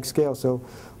IQ-like scale. So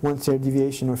one standard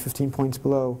deviation, or 15 points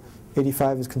below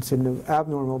 85, is considered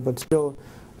abnormal, but still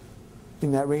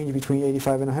in that range between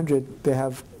 85 and 100, they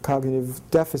have cognitive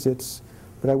deficits,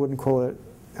 but I wouldn't call it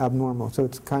abnormal. So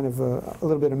it's kind of a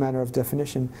little bit a matter of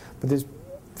definition, but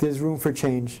there's room for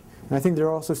change. And I think there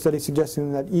are also studies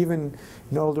suggesting that even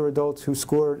in older adults who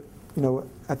scored,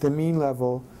 at the mean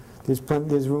level, there's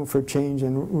room for change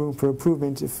and room for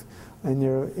improvement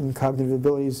in cognitive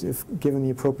abilities if given the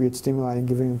appropriate stimuli and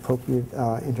given appropriate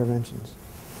interventions.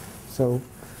 So,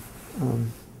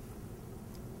 and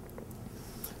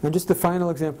just the final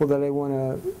example that I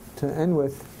want to end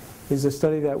with is a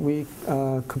study that we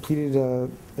completed a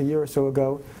year or so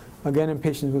ago, again in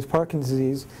patients with Parkinson's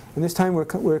disease, and this time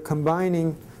we're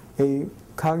combining a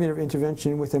cognitive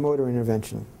intervention with a motor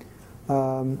intervention.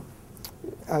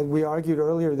 We argued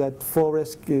earlier that fall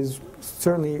risk is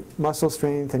certainly muscle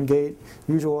strength and gait.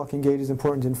 Usual walking gait is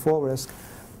important in fall risk,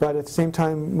 but at the same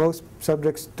time, most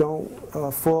subjects don't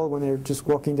fall when they're just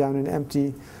walking down an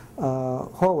empty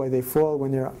hallway. They fall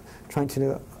when they're trying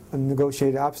to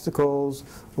negotiate obstacles,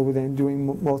 or when they're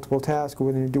doing multiple tasks, or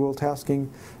when they're dual tasking.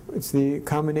 It's the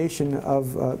combination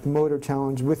of the motor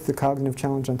challenge with the cognitive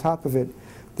challenge on top of it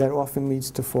that often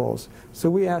leads to falls. So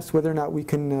we asked whether or not we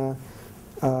can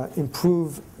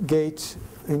improve gait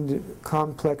in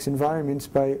complex environments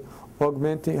by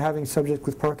having subjects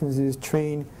with Parkinson's disease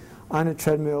train on a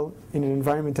treadmill in an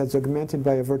environment that's augmented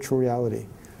by a virtual reality.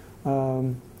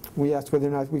 We asked whether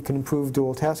or not we can improve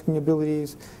dual tasking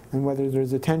abilities, and whether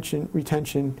there's attention,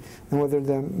 retention, and whether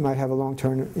they might have a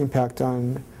long-term impact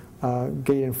on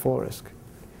gait and fall risk.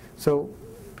 So,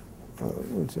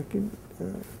 one second.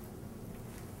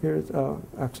 Here's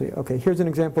here's an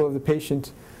example of the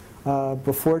patient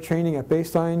before training at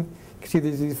baseline. You can see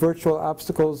there's these virtual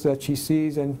obstacles that she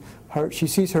sees, and she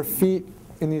sees her feet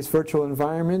in this virtual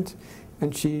environment,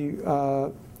 and she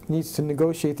needs to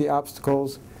negotiate the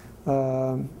obstacles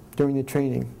during the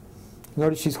training.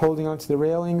 Notice she's holding onto the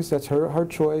railings. That's her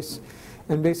choice.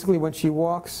 And basically when she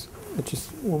walks,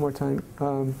 just one more time,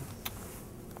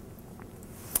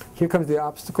 here comes the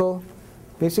obstacle.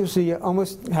 Basically she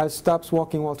almost stops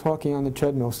walking while talking on the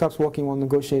treadmill, stops walking while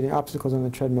negotiating obstacles on the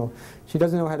treadmill. She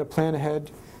doesn't know how to plan ahead.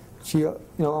 She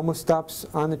almost stops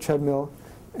on the treadmill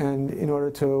and in order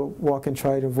to walk and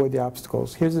try to avoid the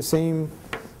obstacles. Here's the same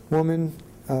woman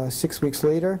 6 weeks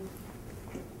later.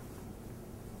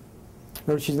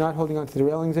 Notice she's not holding onto the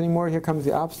railings anymore. Here comes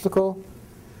the obstacle.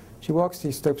 She walks,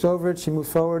 she steps over it, she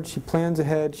moves forward, she plans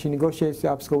ahead, she negotiates the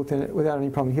obstacle without any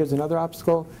problem. Here's another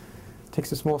obstacle,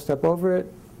 takes a small step over it,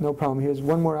 no problem. Here's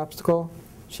one more obstacle.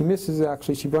 She misses it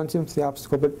actually, she runs into the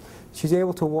obstacle, but she's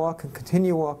able to walk and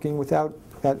continue walking without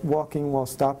that walking while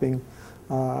stopping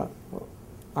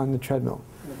on the treadmill.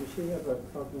 Now, does she have a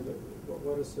cognitive,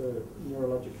 what is her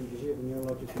neurologic, does she have a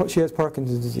neurologic? She has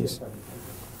Parkinson's disease.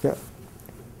 Yeah.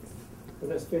 But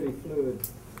that's fairly fluid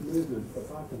movement for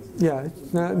Parkinson's. Yeah,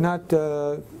 it's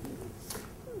not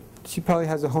she probably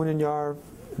has a Hoehn-Yahr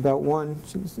about 1.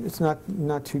 It's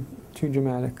not too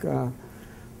dramatic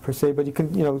per se, but you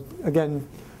can, again,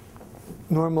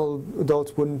 normal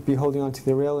adults wouldn't be holding on to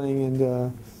the railing, and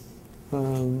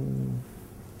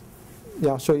yeah,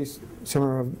 I'll show you some of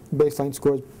our baseline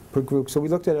scores per group. So we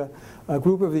looked at a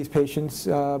group of these patients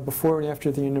before and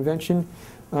after the intervention.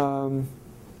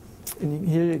 And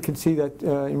here you can see that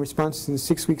in response to the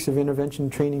 6 weeks of intervention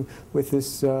training with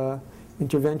this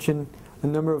intervention, a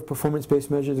number of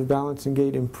performance-based measures of balance and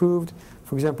gait improved.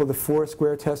 For example, the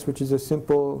 4-square test, which is a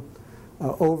simple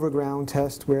overground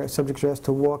test where subjects are asked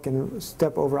to walk and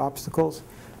step over obstacles,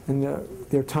 and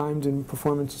they're timed in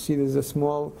performance. You see there's a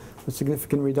small but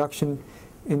significant reduction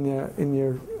in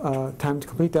their time to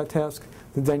complete that task.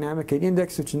 The dynamic gait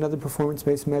index, which is another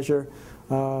performance-based measure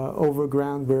over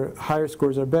ground where higher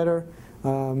scores are better,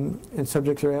 and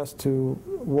subjects are asked to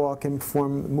walk and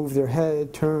move their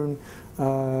head, turn,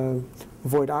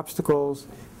 avoid obstacles,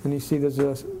 and you see there's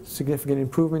a significant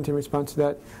improvement in response to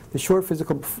that. The short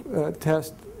physical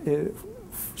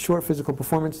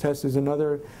performance test is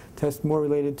another test more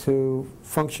related to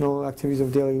functional activities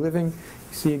of daily living. You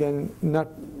see again, not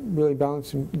really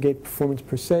balance and gait performance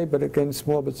per se, but again,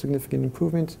 small but significant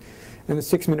improvements. And the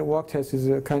 6-minute walk test is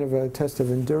a kind of a test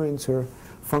of endurance or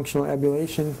functional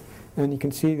ambulation, and you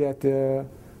can see that the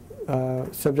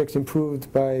subjects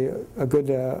improved by a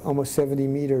good almost 70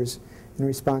 meters in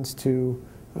response to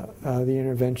the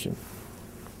intervention.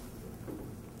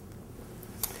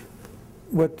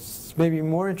 What's maybe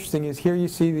more interesting is here you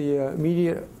see the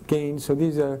immediate gains. So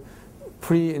these are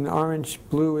in orange,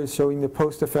 blue is showing the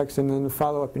post effects, and then the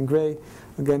follow-up in gray.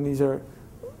 Again, these are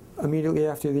immediately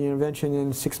after the intervention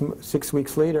and 6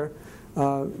 weeks later.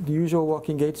 The usual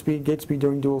walking gait speed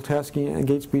during dual tasking, and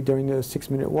gait speed during the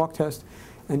 6-minute walk test.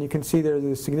 And you can see there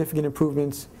are significant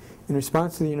improvements in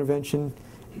response to the intervention,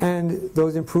 and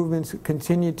those improvements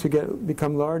continued to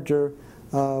become larger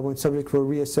when subjects were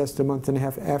reassessed a month and a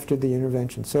half after the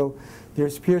intervention. So there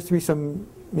appears to be some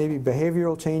maybe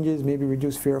behavioral changes, maybe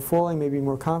reduced fear of falling, maybe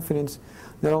more confidence.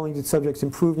 Not only did subjects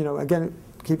improve, again,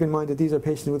 keep in mind that these are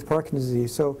patients with Parkinson's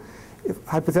disease. So if,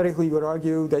 hypothetically, you would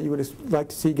argue that you would like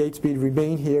to see gait speed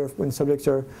remain here when subjects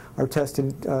are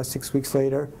tested 6 weeks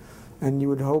later, and you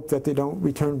would hope that they don't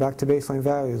return back to baseline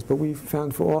values. But we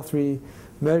found for all 3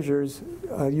 measures,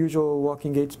 usual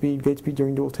walking gait speed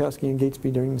during dual tasking, and gait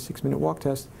speed during the 6-minute walk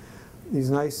test, these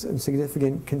nice and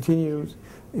significant continued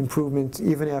improvements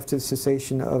even after the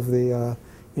cessation of the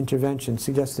intervention,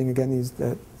 suggesting again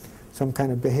that some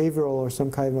kind of behavioral or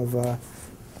some kind of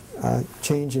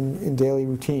change in daily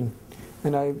routine.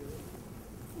 And I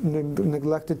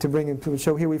neglected to bring in to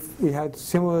show here we had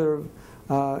similar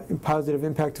positive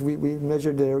impact. We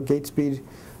measured their gait speed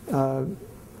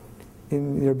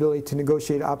in their ability to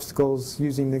negotiate obstacles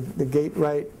using the gait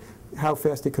right, how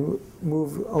fast they can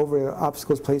move over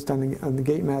obstacles placed on the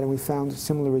gait mat, and we found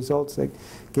similar results, that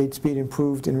gait speed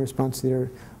improved in response to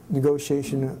their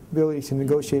ability to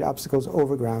negotiate obstacles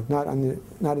over ground, not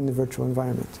in the virtual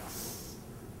environment.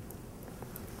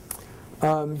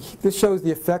 This shows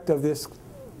the effect of this,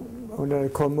 what I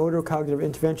call motor cognitive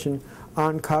intervention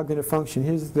on cognitive function.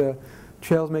 Here's the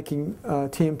trails making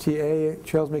TMTA,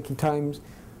 trails making test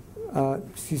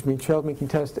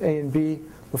A and B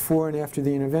before and after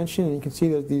the intervention, and you can see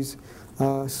that these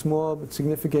small but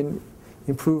significant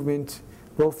improvement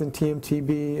both in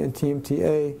TMTB and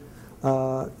TMTA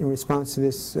in response to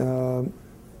this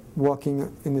walking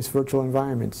in this virtual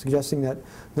environment, suggesting that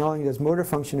not only does motor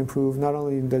function improve, not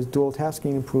only does dual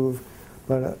tasking improve,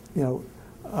 but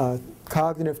a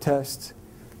cognitive test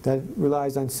that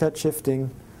relies on set shifting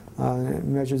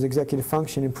measures executive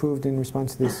function improved in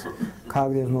response to this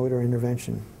cognitive motor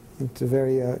intervention. It's a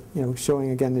very,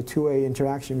 showing again the two-way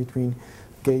interaction between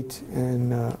gait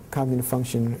and cognitive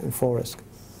function and fall risk.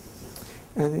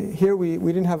 And here we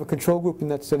didn't have a control group in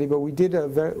that study, but we did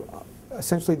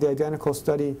essentially the identical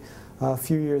study a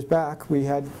few years back. We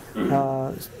had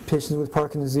patients with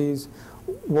Parkinson's disease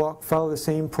follow the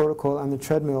same protocol on the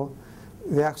treadmill.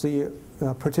 They actually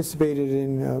participated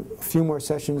in a few more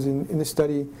sessions in this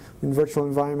study. In virtual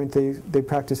environment, they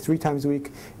practiced 3 times a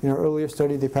week. In our earlier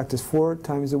study, they practiced 4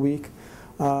 times a week.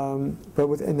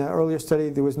 But in the earlier study,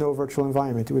 there was no virtual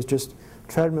environment. It was just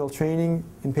treadmill training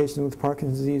in patients with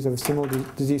Parkinson's disease of similar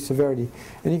disease severity.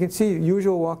 And you can see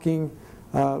usual walking,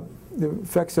 the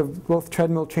effects of both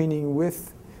treadmill training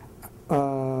with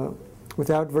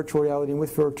without virtual reality and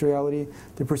with virtual reality,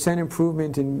 the percent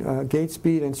improvement in gait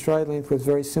speed and stride length was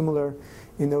very similar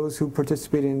in those who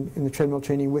participated in the treadmill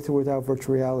training with or without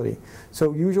virtual reality.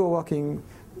 So usual walking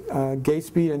gait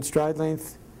speed and stride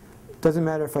length doesn't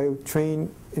matter if I train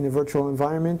in a virtual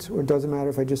environment, or it doesn't matter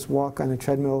if I just walk on a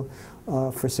treadmill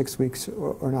for 6 weeks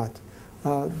or not.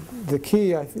 The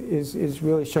key is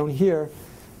really shown here.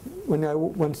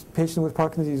 When patients with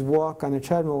Parkinson's disease walk on a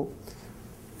treadmill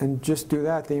and just do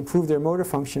that, they improve their motor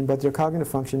function, but their cognitive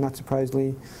function, not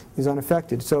surprisingly, is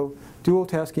unaffected. So dual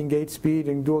tasking gait speed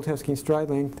and dual tasking stride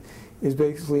length is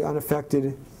basically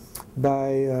unaffected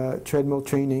by treadmill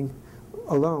training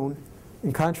alone.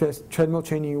 In contrast, treadmill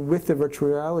training with the virtual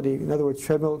reality, in other words,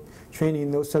 treadmill training in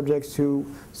those subjects who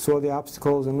saw the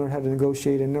obstacles and learned how to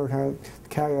negotiate and learned how to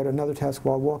carry out another task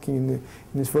while walking in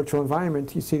this virtual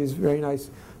environment, you see this very nice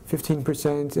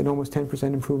 15% and almost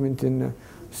 10% improvement in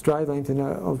stride length and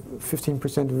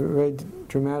 15% very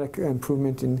dramatic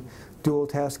improvement in dual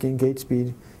tasking gait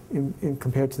speed in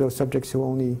compared to those subjects who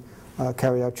only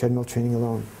carry out treadmill training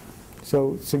alone.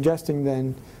 So suggesting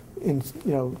then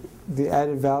the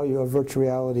added value of virtual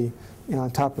reality on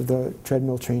top of the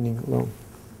treadmill training alone.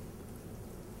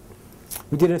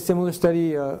 We did a similar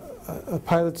study, a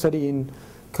pilot study in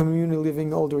community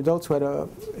living older adults who had a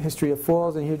history of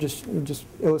falls, and here just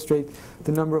illustrate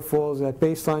the number of falls at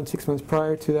baseline 6 months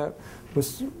prior to that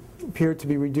appeared to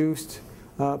be reduced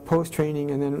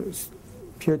post-training, and then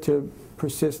appeared to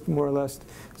persist more or less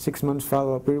 6 months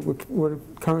follow-up. We're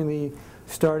currently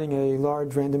starting a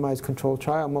large randomized controlled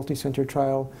trial, multi-center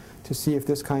trial, to see if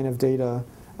this kind of data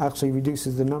actually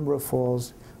reduces the number of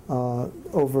falls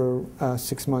over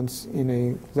 6 months in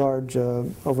a large,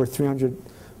 over 300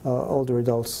 older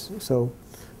adults. So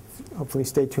hopefully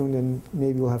stay tuned, and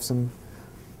maybe we'll have some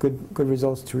good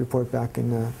results to report back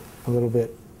in a little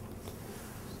bit.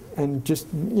 And just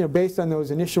based on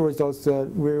those initial results,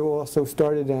 we also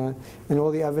started, and all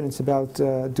the evidence about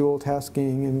dual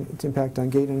tasking and its impact on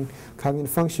gait and cognitive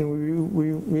function,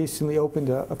 we recently opened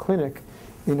a clinic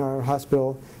in our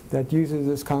hospital that uses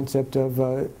this concept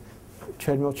of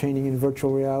treadmill training in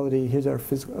virtual reality. Here's our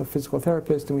physical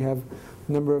therapist, and we have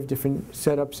a number of different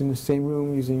setups in the same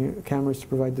room using cameras to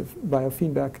provide the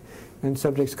biofeedback, and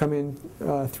subjects come in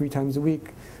 3 times a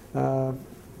week.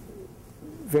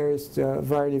 Various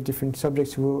variety of different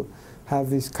subjects who have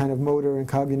this kind of motor and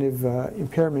cognitive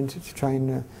impairment to try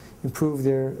and improve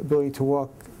their ability to walk,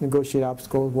 negotiate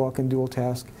obstacles, walk and dual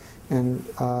task, and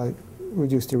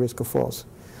reduce the risk of falls.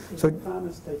 Is the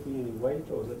harness taking any weight,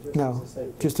 or is it just no, as a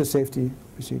safety? Just a safety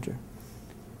procedure.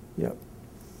 Yep.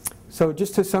 So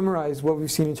just to summarize what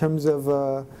we've seen in terms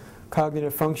of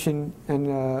cognitive function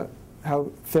and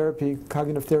how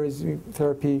cognitive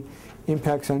therapy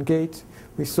impacts on gait.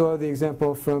 We saw the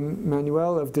example from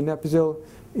Manuel of donepezil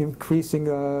increasing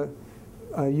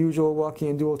usual walking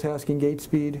and dual tasking gait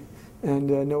speed, and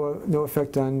no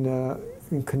effect on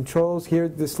controls. Here,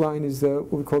 this line is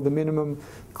what we call the minimum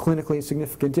clinically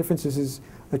significant difference. This is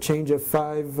a change of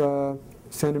 5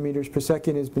 centimeters per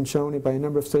second. Has been shown by a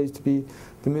number of studies to be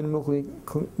the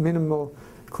minimal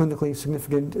clinically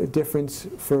significant difference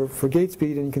for gait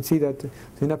speed, and you can see that the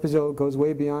donepezil goes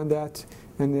way beyond that,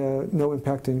 and no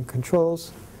impact in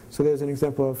controls. So there's an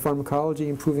example of pharmacology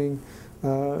improving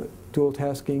dual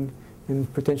tasking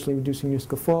and potentially reducing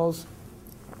risk of falls.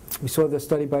 We saw the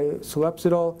study by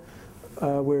Solepsidol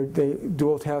where they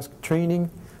dual task training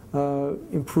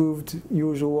improved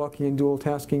usual walking and dual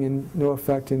tasking, and no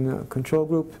effect in the control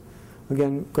group.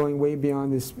 Again, going way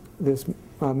beyond this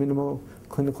minimal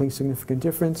clinically significant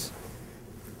difference.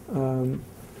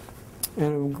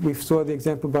 And we saw the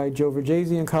example by Joe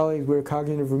Verghese and colleagues where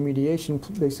cognitive remediation,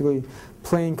 basically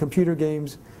playing computer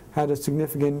games, had a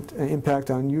significant impact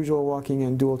on usual walking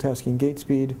and dual tasking gait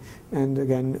speed, and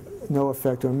again, no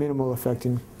effect or minimal effect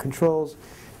in controls.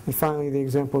 And finally, the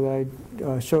example that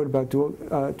I showed about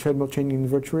treadmill training in the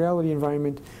virtual reality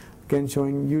environment, again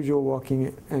showing usual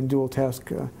walking and dual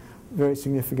task, very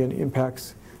significant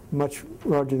impacts, much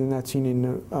larger than that seen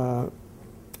in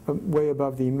way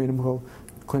above the minimal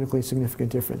clinically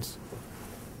significant difference.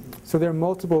 So there are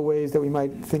multiple ways that we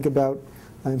might think about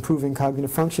improving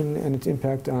cognitive function and its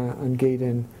impact on gait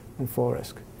and fall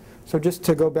risk. So just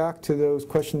to go back to those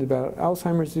questions about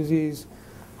Alzheimer's disease,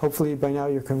 hopefully by now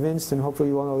you're convinced, and hopefully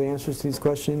you all know the answers to these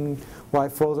questions: why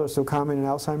falls are so common in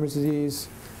Alzheimer's disease,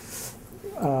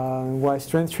 why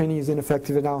strength training is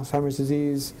ineffective in Alzheimer's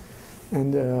disease,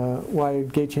 and why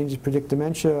gait changes predict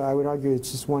dementia. I would argue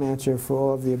it's just one answer for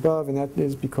all of the above, and that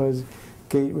is because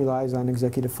Gait relies on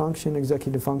executive function.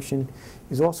 Executive function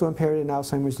is also impaired in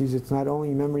Alzheimer's disease. It's not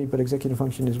only memory, but executive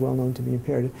function is well known to be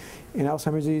impaired in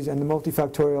Alzheimer's disease. And the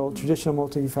multifactorial, traditional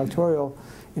multifactorial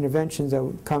interventions that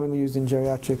are commonly used in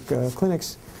geriatric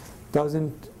clinics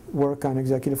doesn't work on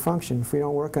executive function. If we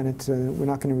don't work on it, we're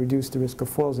not going to reduce the risk of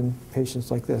falls in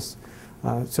patients like this.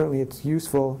 Certainly it's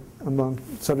useful among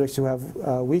subjects who have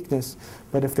weakness,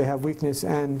 but if they have weakness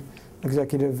and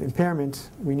executive impairment,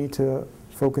 we need to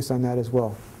focus on that as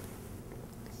well.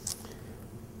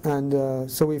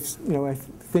 And so we've, I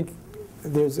think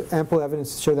there's ample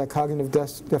evidence to show that cognitive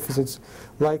deficits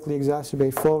likely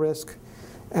exacerbate fall risk,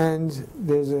 and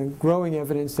there's a growing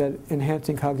evidence that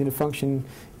enhancing cognitive function,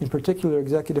 in particular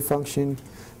executive function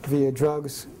via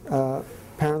drugs,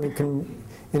 apparently can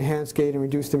enhance gait and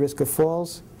reduce the risk of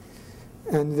falls.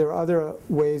 And there are other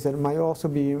ways that might also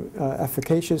be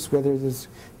efficacious, whether it's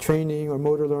training or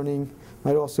motor learning,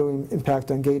 might also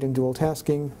impact on gait and dual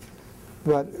tasking.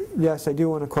 But yes, I do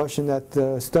want to caution that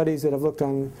the studies that have looked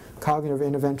on cognitive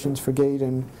interventions for gait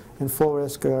and fall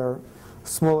risk are a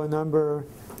smaller number.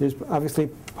 There's obviously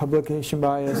publication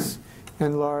bias,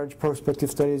 and large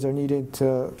prospective studies are needed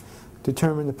to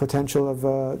determine the potential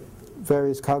of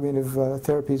various cognitive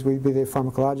therapies, be they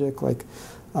pharmacologic, like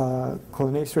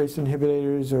cholinesterase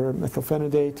inhibitors or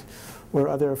methylphenidate, or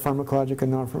other pharmacologic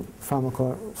and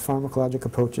non-pharmacologic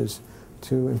approaches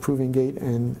to improving gait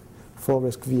and fall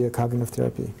risk via cognitive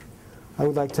therapy. I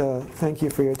would like to thank you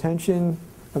for your attention,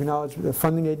 acknowledge the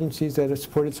funding agencies that have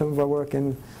supported some of our work,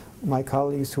 and my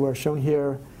colleagues who are shown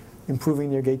here improving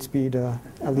their gait speed,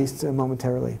 at least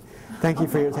momentarily. Thank you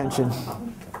for your attention.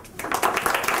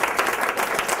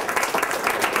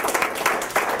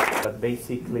 But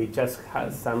basically, just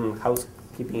some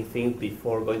housekeeping things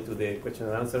before going to the question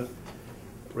and answers.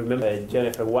 Remember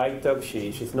Jennifer Whitetalk,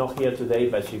 she's not here today,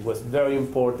 but she was very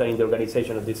important in the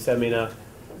organization of this seminar,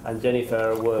 and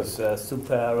Jennifer was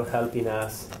super helping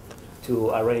us to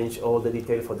arrange all the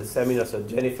details for the seminar. So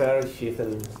Jennifer, she's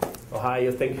in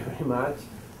Ohio, thank you very much.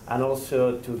 And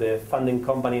also to the funding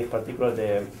company, in particular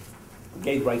the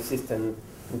Gait System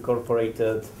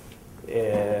Incorporated,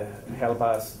 help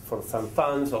us for some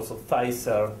funds, also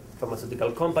Pfizer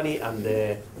pharmaceutical company, and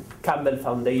the Campbell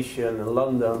Foundation in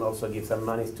London also gives some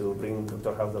money to bring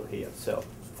Dr. Howdell here. So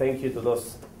thank you to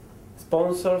those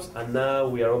sponsors, and now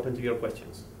we are open to your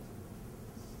questions.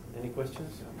 Any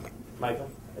questions? Michael?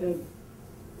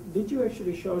 Did you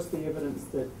actually show us the evidence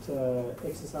that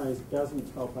exercise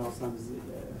doesn't help Alzheimer's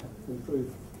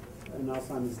improve in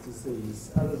Alzheimer's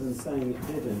disease, other than saying it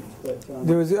didn't? But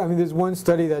there's one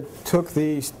study that took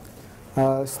the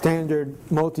standard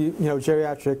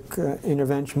geriatric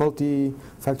intervention,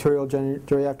 multifactorial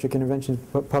geriatric intervention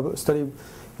study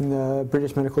in the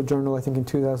British Medical Journal, I think in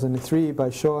 2003 by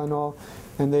Shaw and all,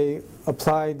 and they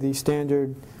applied the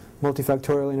standard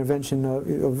multifactorial intervention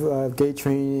of gait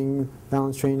training,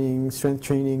 balance training, strength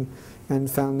training, and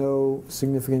found no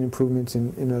significant improvements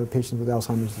in patients with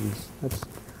Alzheimer's disease.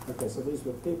 Okay, so these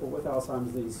were people with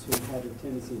Alzheimer's disease who had a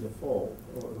tendency to fall,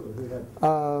 or who had...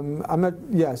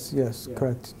 Yes, yeah.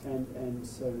 Correct. And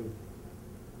so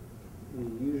the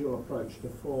usual approach to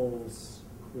falls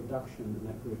reduction in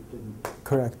that group didn't...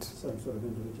 Correct. Some sort of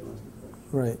individualized approach.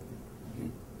 Right.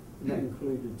 And that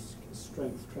included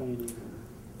strength training?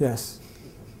 Yes.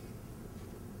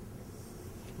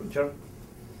 Richard?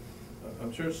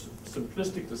 I'm sure it's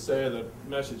simplistic to say that the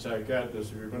message I get is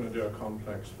if you're going to do a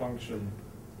complex function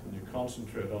and you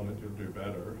concentrate on it, you'll do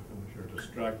better. And if you're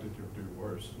distracted, you'll do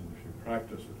worse. And if you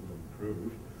practice, it will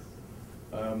improve.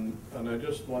 And I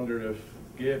just wondered if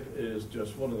Gait is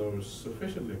just one of those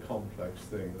sufficiently complex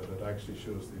things that it actually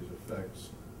shows these effects.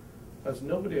 Has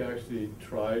nobody actually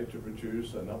tried to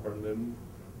produce an upper limb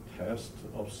test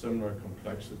of similar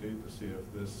complexity to see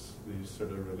if these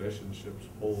sort of relationships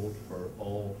hold for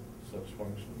all such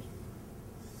functions?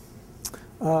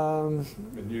 I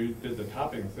mean, you did the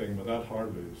tapping thing, but that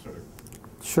hardly sort of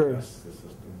tests the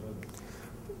system, does it?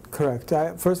 Correct.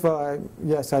 First of all,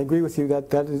 yes, I agree with you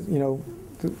that is,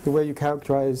 the way you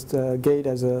characterized gait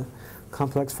as a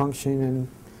complex function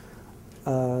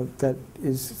and that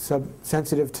is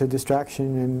sensitive to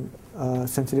distraction and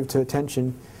sensitive to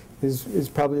attention is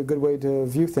probably a good way to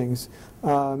view things.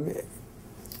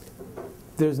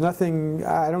 There's nothing,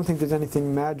 I don't think there's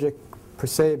anything magic per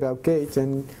se about gait,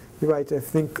 and you're right, I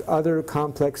think other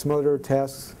complex motor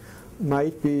tasks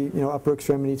might be, upper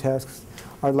extremity tasks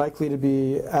are likely to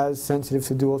be as sensitive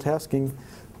to dual tasking.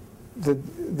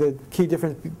 The key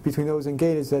difference between those and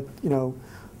gait is that,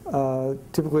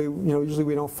 typically, usually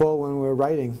we don't fall when we're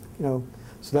writing, so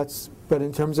that's, but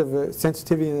in terms of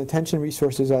sensitivity and attention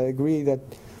resources, I agree that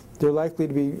they're likely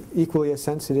to be equally as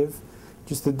sensitive.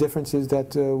 Just the difference is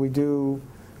that we do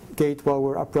gait while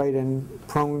we're upright and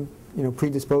prone,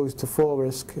 predisposed to fall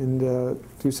risk, and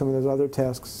do some of those other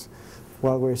tasks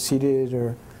while we're seated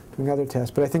or doing other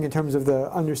tasks. But I think in terms of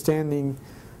the understanding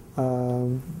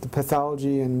the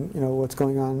pathology and what's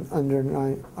going on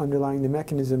underlying the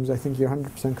mechanisms, I think you're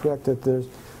 100% correct that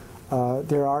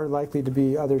there are likely to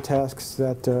be other tasks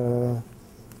that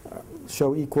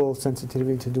show equal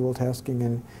sensitivity to dual tasking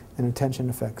and attention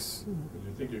effects. Do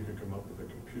you think you could come up with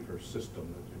a computer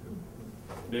system that you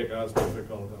could make as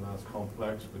difficult and as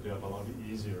complex, but yet a lot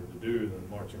easier to do than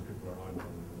marching people around on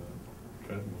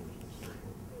treadmills and so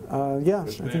forth? Yeah,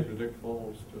 Which may predict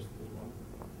falls just as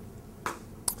well.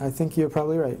 I think you're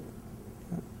probably right.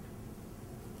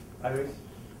 Iris?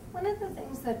 One of the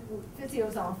things that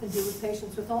physios often do with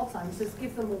patients with Alzheimer's is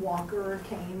give them a walker or a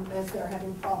cane as they're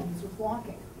having problems with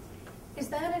walking. Is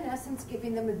that in essence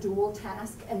giving them a dual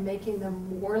task and making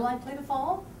them more likely to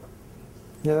fall?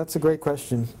 Yeah, that's a great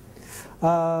question.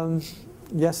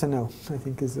 Yes and no, I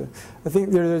think is. I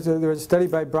think there was a study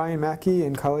by Brian Mackey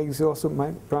and colleagues also.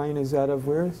 Brian is out of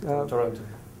where?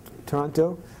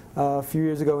 Toronto. A few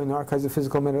years ago in the Archives of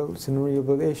Physical Medicine and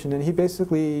Rehabilitation, and he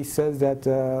basically says that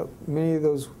many of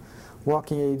those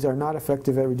walking aids are not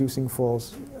effective at reducing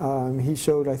falls. He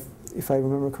showed, if I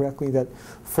remember correctly, that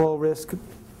fall risk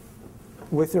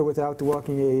with or without the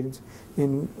walking aids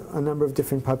in a number of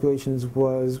different populations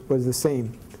was the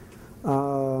same.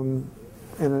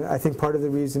 And I think part of the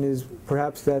reason is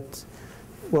perhaps that,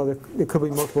 well, there could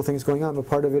be multiple things going on, but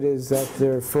part of it is that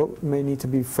they may need to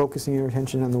be focusing your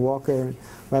attention on the walker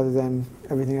rather than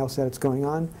everything else that's going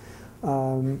on.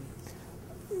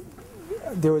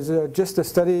 There was just a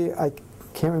study, I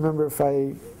can't remember if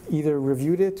I either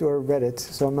reviewed it or read it,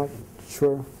 so I'm not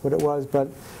sure what it was, but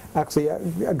actually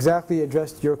exactly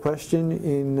addressed your question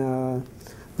in,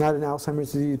 not in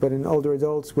Alzheimer's disease, but in older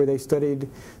adults, where they studied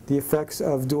the effects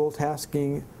of dual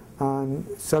tasking on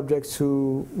subjects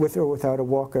who, with or without a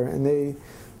walker, and they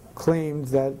claimed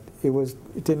that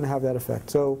it didn't have that effect.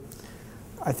 So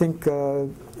I think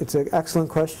it's an excellent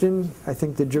question. I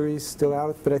think the jury's still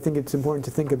out, but I think it's important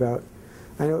to think about.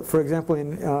 I know, for example,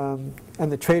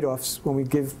 and the trade-offs when we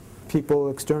give people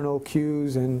external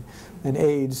cues and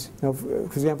aids. For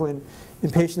example, in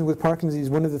patients with Parkinson's disease,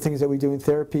 one of the things that we do in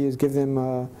therapy is give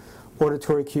them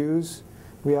auditory cues.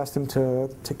 We ask them to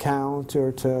count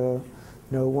or to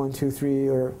 1, 2, 3,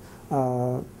 or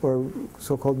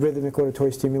so-called rhythmic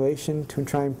auditory stimulation to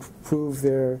try and improve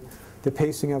the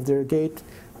pacing of their gait.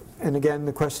 And again,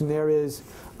 the question there is,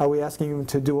 are we asking them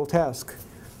to dual task?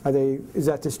 Is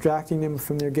that distracting them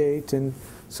from their gait? And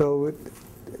so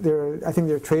I think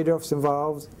there are trade-offs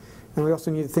involved, and we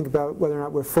also need to think about whether or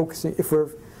not if we're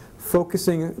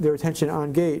focusing their attention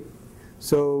on gait.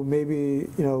 So maybe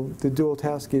the dual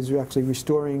task is actually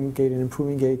restoring gait and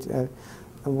improving gait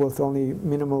with only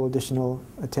minimal additional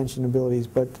attention abilities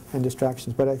and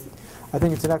distractions. But I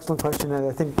think it's an excellent question, and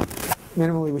I think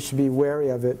minimally we should be wary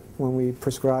of it when we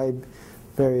prescribe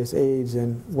various aids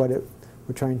and what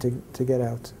we're trying to get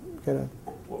out.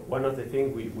 One of the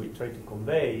things we try to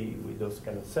convey with those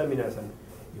kind of seminars, and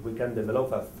if we can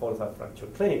develop a falls fracture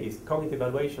clinic, is cognitive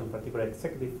evaluation, particularly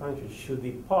executive function, should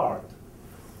be part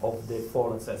of the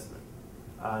fall assessment.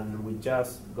 And we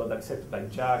just got accepted by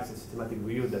JACS, a systematic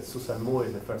review that Susan Moore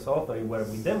is the first author, where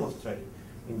we demonstrate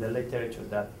in the literature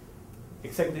that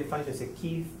executive function is a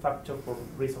key factor for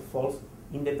risk of falls,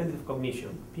 independent of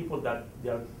cognition. People that they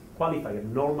are qualified,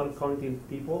 normal cognitive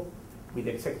people with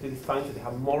executive function, they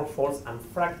have more falls and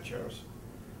fractures.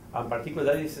 And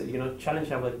particularly that is,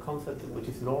 challenging about the concept which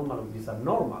is normal, which is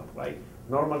abnormal, right?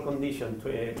 Normal condition,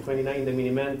 29 in the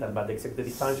mini-mental, but the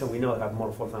executive function, we know have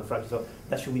more falls and fractures. So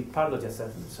that should be part of the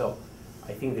assessment. So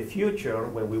I think the future,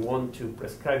 when we want to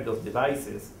prescribe those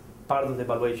devices, part of the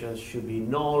evaluation should be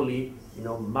not only,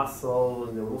 muscle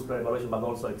and the muscular evaluation, but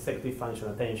also executive function,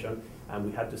 attention, and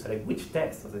we have to select which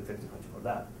test of the executive function for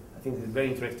that. I think it's a very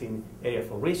interesting area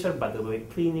for research, but there will be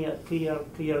clear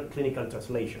clinical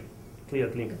translation. Clear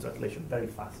clinical translation, very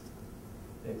fast.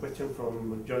 A question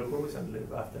from Joel Hurwitz and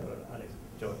after Alex.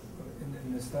 Joel.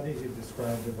 In the studies you've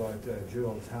described about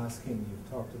dual tasking, you've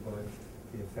talked about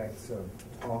the effects of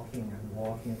talking and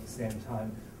walking at the same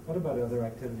time. What about other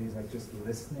activities like just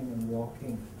listening and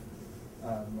walking,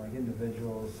 like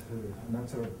individuals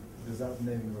does that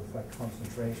maybe reflect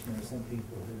concentration? There are some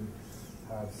people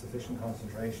who have sufficient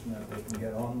concentration that they can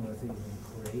get on with even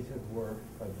creative work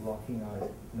by blocking out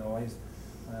noise,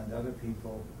 and other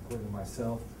people, including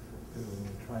myself, who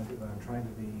when I'm trying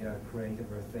to be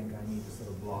creative or think, I need to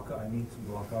block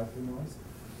out the noise.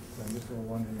 I'm just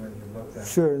wondering whether you looked at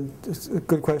Sure, it's a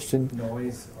good question.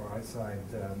 noise or outside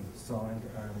sound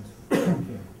and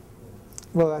walking.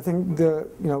 Well, I think the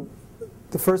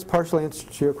first partial answer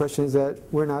to your question is that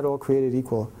we're not all created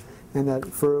equal, and that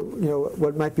for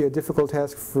what might be a difficult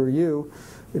task for you,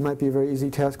 it might be a very easy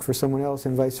task for someone else,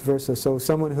 and vice versa. So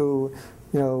someone who,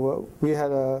 we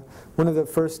had one of the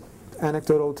first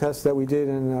anecdotal tests that we did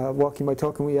in walking by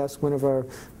talking. We asked one of our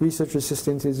research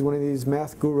assistants, who's one of these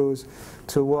math gurus,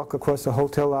 to walk across a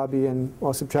hotel lobby and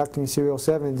while subtracting serial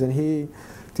sevens, and he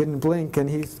didn't blink, and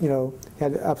he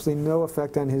had absolutely no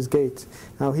effect on his gait.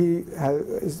 Now he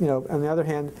has, on the other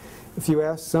hand, if you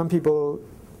ask some people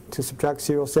to subtract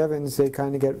serial sevens, they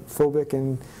kind of get phobic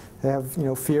and they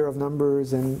have fear of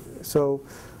numbers, and so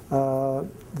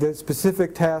the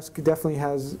specific task definitely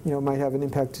has might have an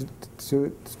impact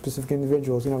to specific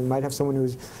individuals. You might have someone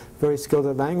who's very skilled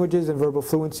at languages and verbal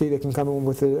fluency. They can come in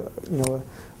with a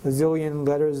zillion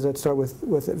letters that start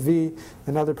with V.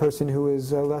 Another person who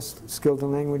is less skilled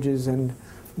in languages and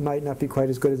might not be quite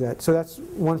as good at that. So that's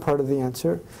one part of the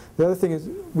answer. The other thing is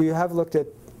we have looked at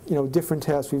different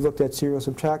tasks. We've looked at serial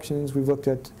subtractions. We've looked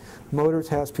at motor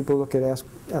tasks. People look at ask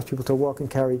people to walk and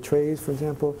carry trays, for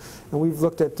example. And we've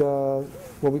looked at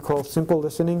what we call simple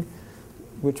listening,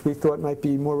 which we thought might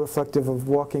be more reflective of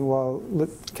walking while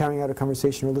carrying out a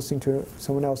conversation or listening to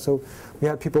someone else. So we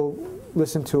had people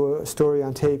listen to a story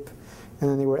on tape, and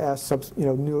then they were asked,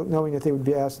 knowing that they would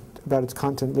be asked about its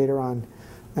content later on.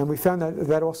 And we found that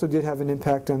that also did have an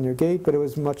impact on their gait, but it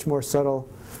was much more subtle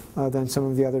than some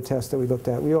of the other tests that we looked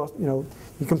at. We all,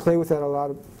 you can play with that a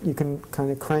lot. You can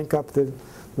kind of crank up the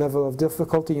level of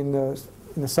difficulty in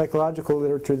the psychological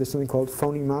literature. There's something called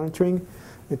phoneme monitoring.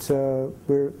 It's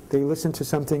where they listen to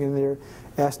something and they're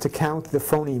asked to count the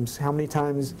phonemes, how many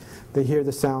times they hear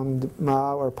the sound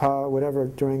ma or pa or whatever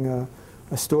during a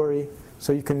story.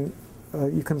 So you can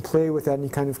play with that and you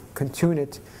kind of can tune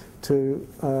it to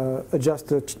adjust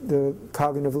the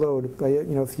cognitive load. By,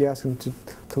 if you ask them to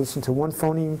listen to one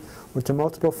phoneme or to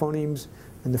multiple phonemes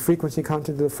and the frequency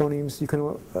content of the phonemes, you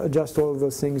can adjust all of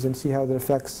those things and see how that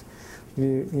affects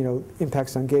the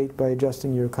impacts on gait by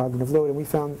adjusting your cognitive load. And we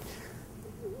found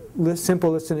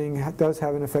simple listening does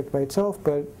have an effect by itself,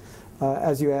 but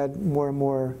as you add more and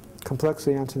more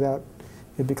complexity onto that,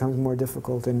 it becomes more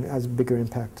difficult and has a bigger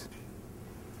impact.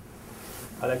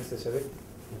 Alex,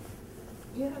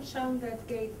 you have shown that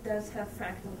gait does have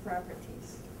fractal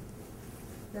properties.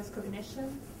 Does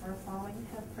cognition or falling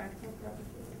have fractal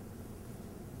properties?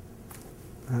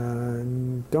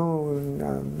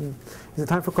 Is it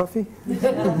time for coffee?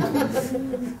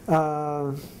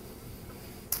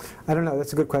 I don't know.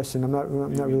 That's a good question. I'm not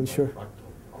really sure.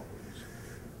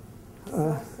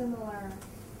 Similar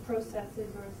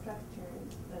processes or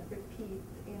structures that repeat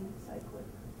in cyclic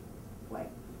way.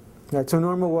 Right. So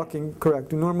normal walking,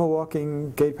 correct. The normal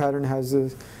walking gait pattern has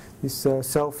these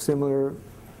self-similar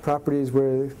properties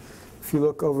where if you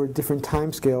look over different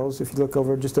time scales, if you look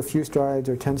over just a few strides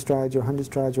or 10 strides or 100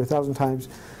 strides or 1,000 times,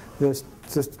 the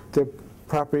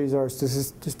properties are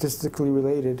statistically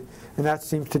related, and that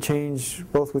seems to change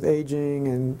both with aging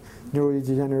and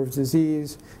neurodegenerative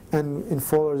disease, and in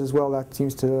fallers as well. That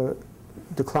seems to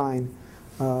decline.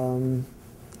 I'm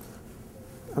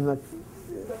not.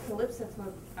 But Lipsitz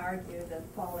would argue that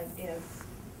falling is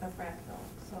a fractal,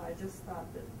 so I just thought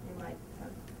that you might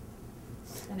have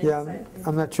an insight.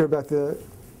 I'm not sure about the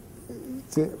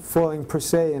falling per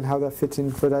se and how that fits in,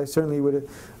 but I certainly would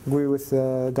agree with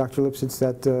Dr. Lipsitz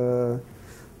that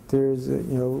there's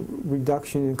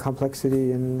reduction in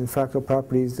complexity and fractal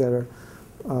properties that are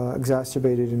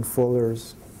exacerbated in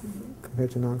fallers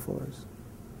compared to non-fallers.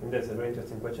 That's a very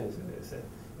interesting question.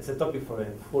 It's a topic for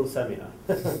a full seminar.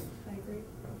 I agree.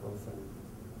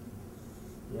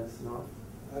 Yes, no?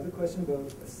 I have a question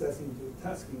about assessing dual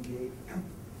tasking gait.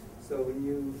 So when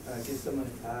you give someone a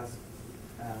task,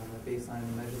 a baseline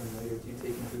and measure them later, do you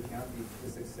take into account the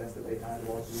success that they had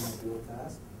while doing the dual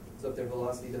task? So if their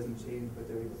velocity doesn't change, but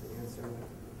they're able to answer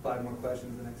 5 more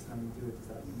questions the next time you do it, does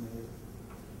that mean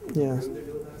they improve their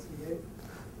dual tasking gait?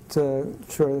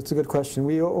 Sure, that's a good question.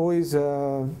 We always,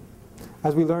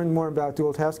 as we learned more about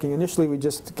dual tasking, initially we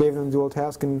just gave them dual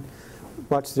task and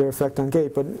watched their effect on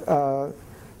gait. But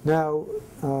now,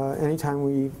 anytime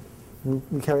we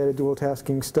carry out a dual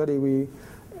tasking study, we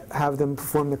have them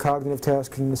perform the cognitive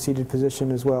task in the seated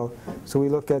position as well. So we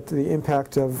look at the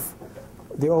impact of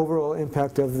the overall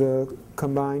impact of the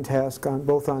combined task on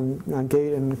both on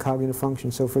gait and cognitive function.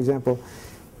 So, for example,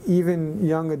 even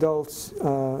young adults,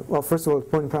 well, first of all, it's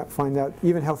important to find out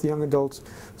even healthy young adults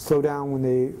slow down when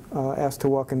they ask to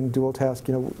walk and dual task.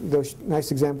 You know, those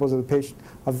nice examples of the patient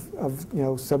of you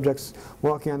know, subjects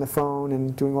walking on the phone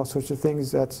and doing all sorts of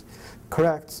things. That's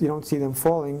correct. You don't see them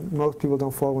falling. Most people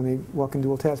don't fall when they walk and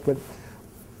dual task, but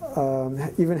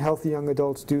even healthy young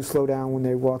adults do slow down when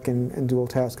they walk and dual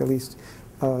task, at least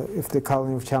if the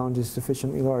cognitive challenge is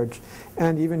sufficiently large.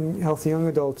 And even healthy young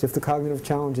adults, if the cognitive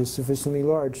challenge is sufficiently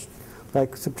large,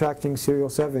 like subtracting serial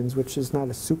sevens, which is not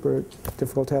a super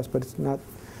difficult task, but it's not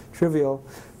trivial,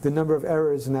 the number of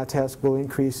errors in that task will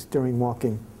increase during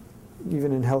walking,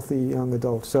 even in healthy young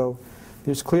adults. So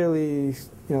there's clearly,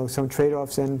 you know, some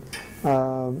trade-offs, and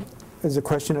there's a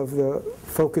question of the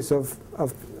focus of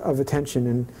attention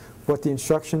and what the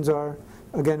instructions are.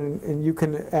 Again, and you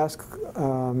can ask,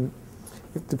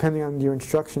 depending on your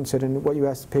instruction set and what you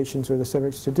ask the patients or the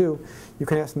subjects to do, you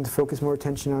can ask them to focus more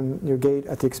attention on your gait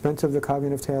at the expense of the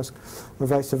cognitive task, or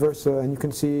vice versa, and you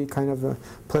can see kind of a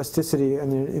plasticity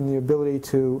in the ability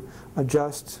to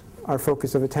adjust our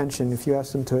focus of attention. If you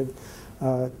ask them to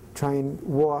try and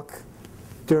walk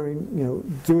during, you know,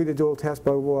 doing the dual task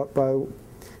by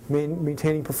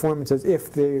maintaining performance as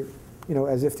if they're, you know,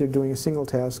 as if they're doing a single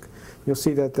task, you'll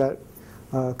see that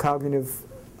cognitive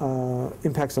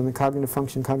impacts on the cognitive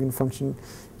function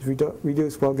is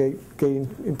reduced while gait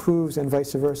improves, and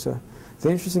vice versa.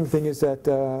 The interesting thing is that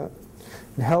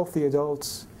in healthy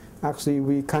adults, actually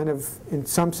we kind of, in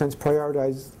some sense,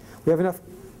 prioritize. We have enough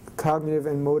cognitive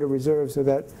and motor reserves so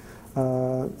that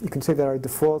you can say that our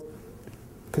default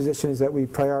position is that we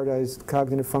prioritize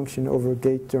cognitive function over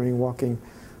gait during walking.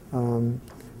 You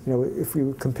know, if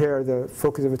we compare the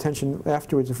focus of attention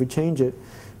afterwards, if we change it,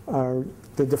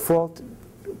 the default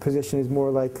position is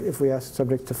more like if we ask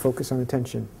subjects to focus on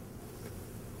attention.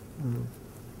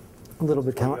 A little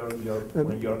bit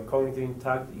when you're cognitive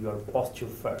intact, your posture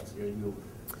first.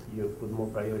 You put more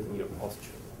priority in your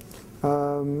posture.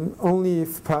 Only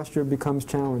if posture becomes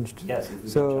challenged. Yes.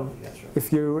 So yeah, sure.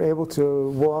 if you're able to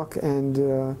walk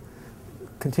and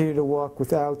continue to walk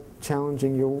without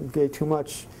challenging your gait too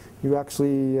much, you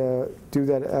actually do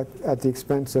that at the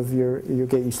expense of your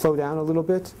gait. You slow down a little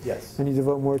bit, yes, and you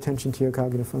devote more attention to your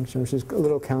cognitive function, which is a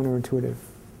little counterintuitive.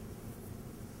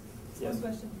 Yes. One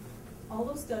question. All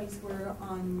those studies were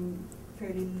on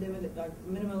fairly limited, like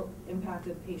minimal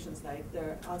impacted patients, like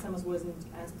their Alzheimer's wasn't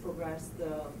as progressed,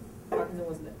 the Parkinson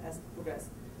wasn't as progressed.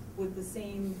 Would the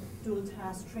same dual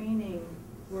task training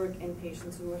work in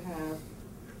patients who have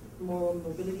more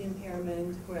mobility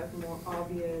impairment, who have more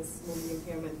obvious mobility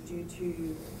impairment due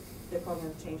to the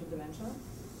cognitive change of dementia?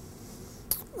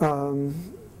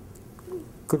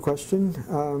 Good question.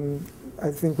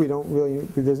 I think we don't really,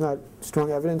 there's not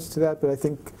strong evidence to that, but I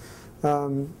think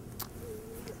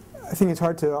it's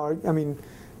hard to argue. I mean,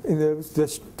 in the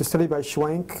study by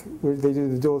Schwenk, where they do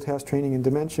the dual task training in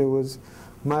dementia, was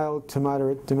mild to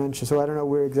moderate dementia. So I don't know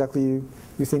where exactly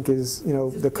you think is, you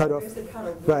know, the cutoff.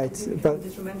 Right, but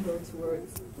detrimental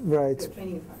towards right. the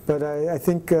training effect. But I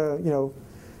think you know,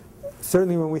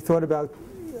 certainly when we thought about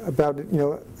it, you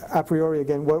know, a priori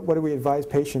again, what do we advise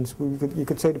patients? You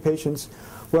could say to patients,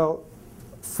 well,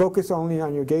 focus only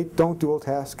on your gait, don't dual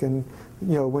task, and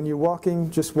you know, when you're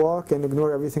walking, just walk and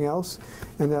ignore everything else.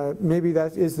 And maybe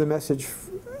that is the message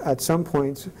at some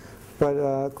points,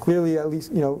 but clearly, at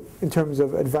least, you know, in terms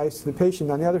of advice to the patient.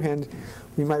 On the other hand,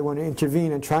 we might want to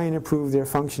intervene and try and improve their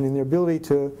function and their ability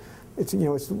to. It's, you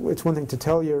know, it's one thing to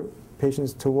tell your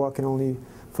patients to walk and only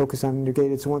focus on your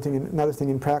gait. It's one thing, another thing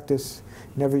in practice,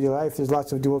 in everyday life. There's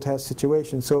lots of dual task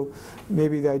situations. So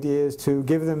maybe the idea is to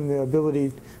give them the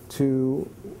ability to,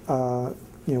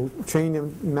 you know, train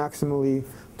them maximally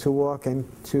to walk and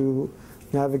to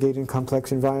navigate in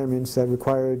complex environments that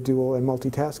require dual and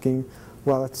multitasking,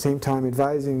 while at the same time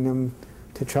advising them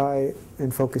to try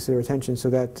and focus their attention so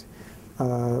that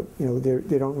you know,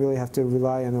 they don't really have to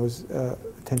rely on those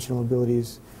attentional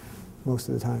abilities most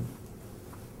of the time.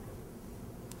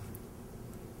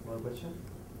 One question?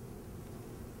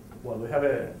 Well, we have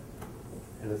a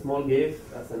small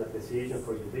gift as an appreciation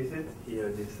for your visit. Here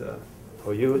it is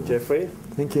for you, Jeffrey.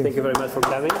 Thank you. Thank you very much for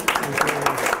coming. Thank you very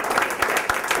much.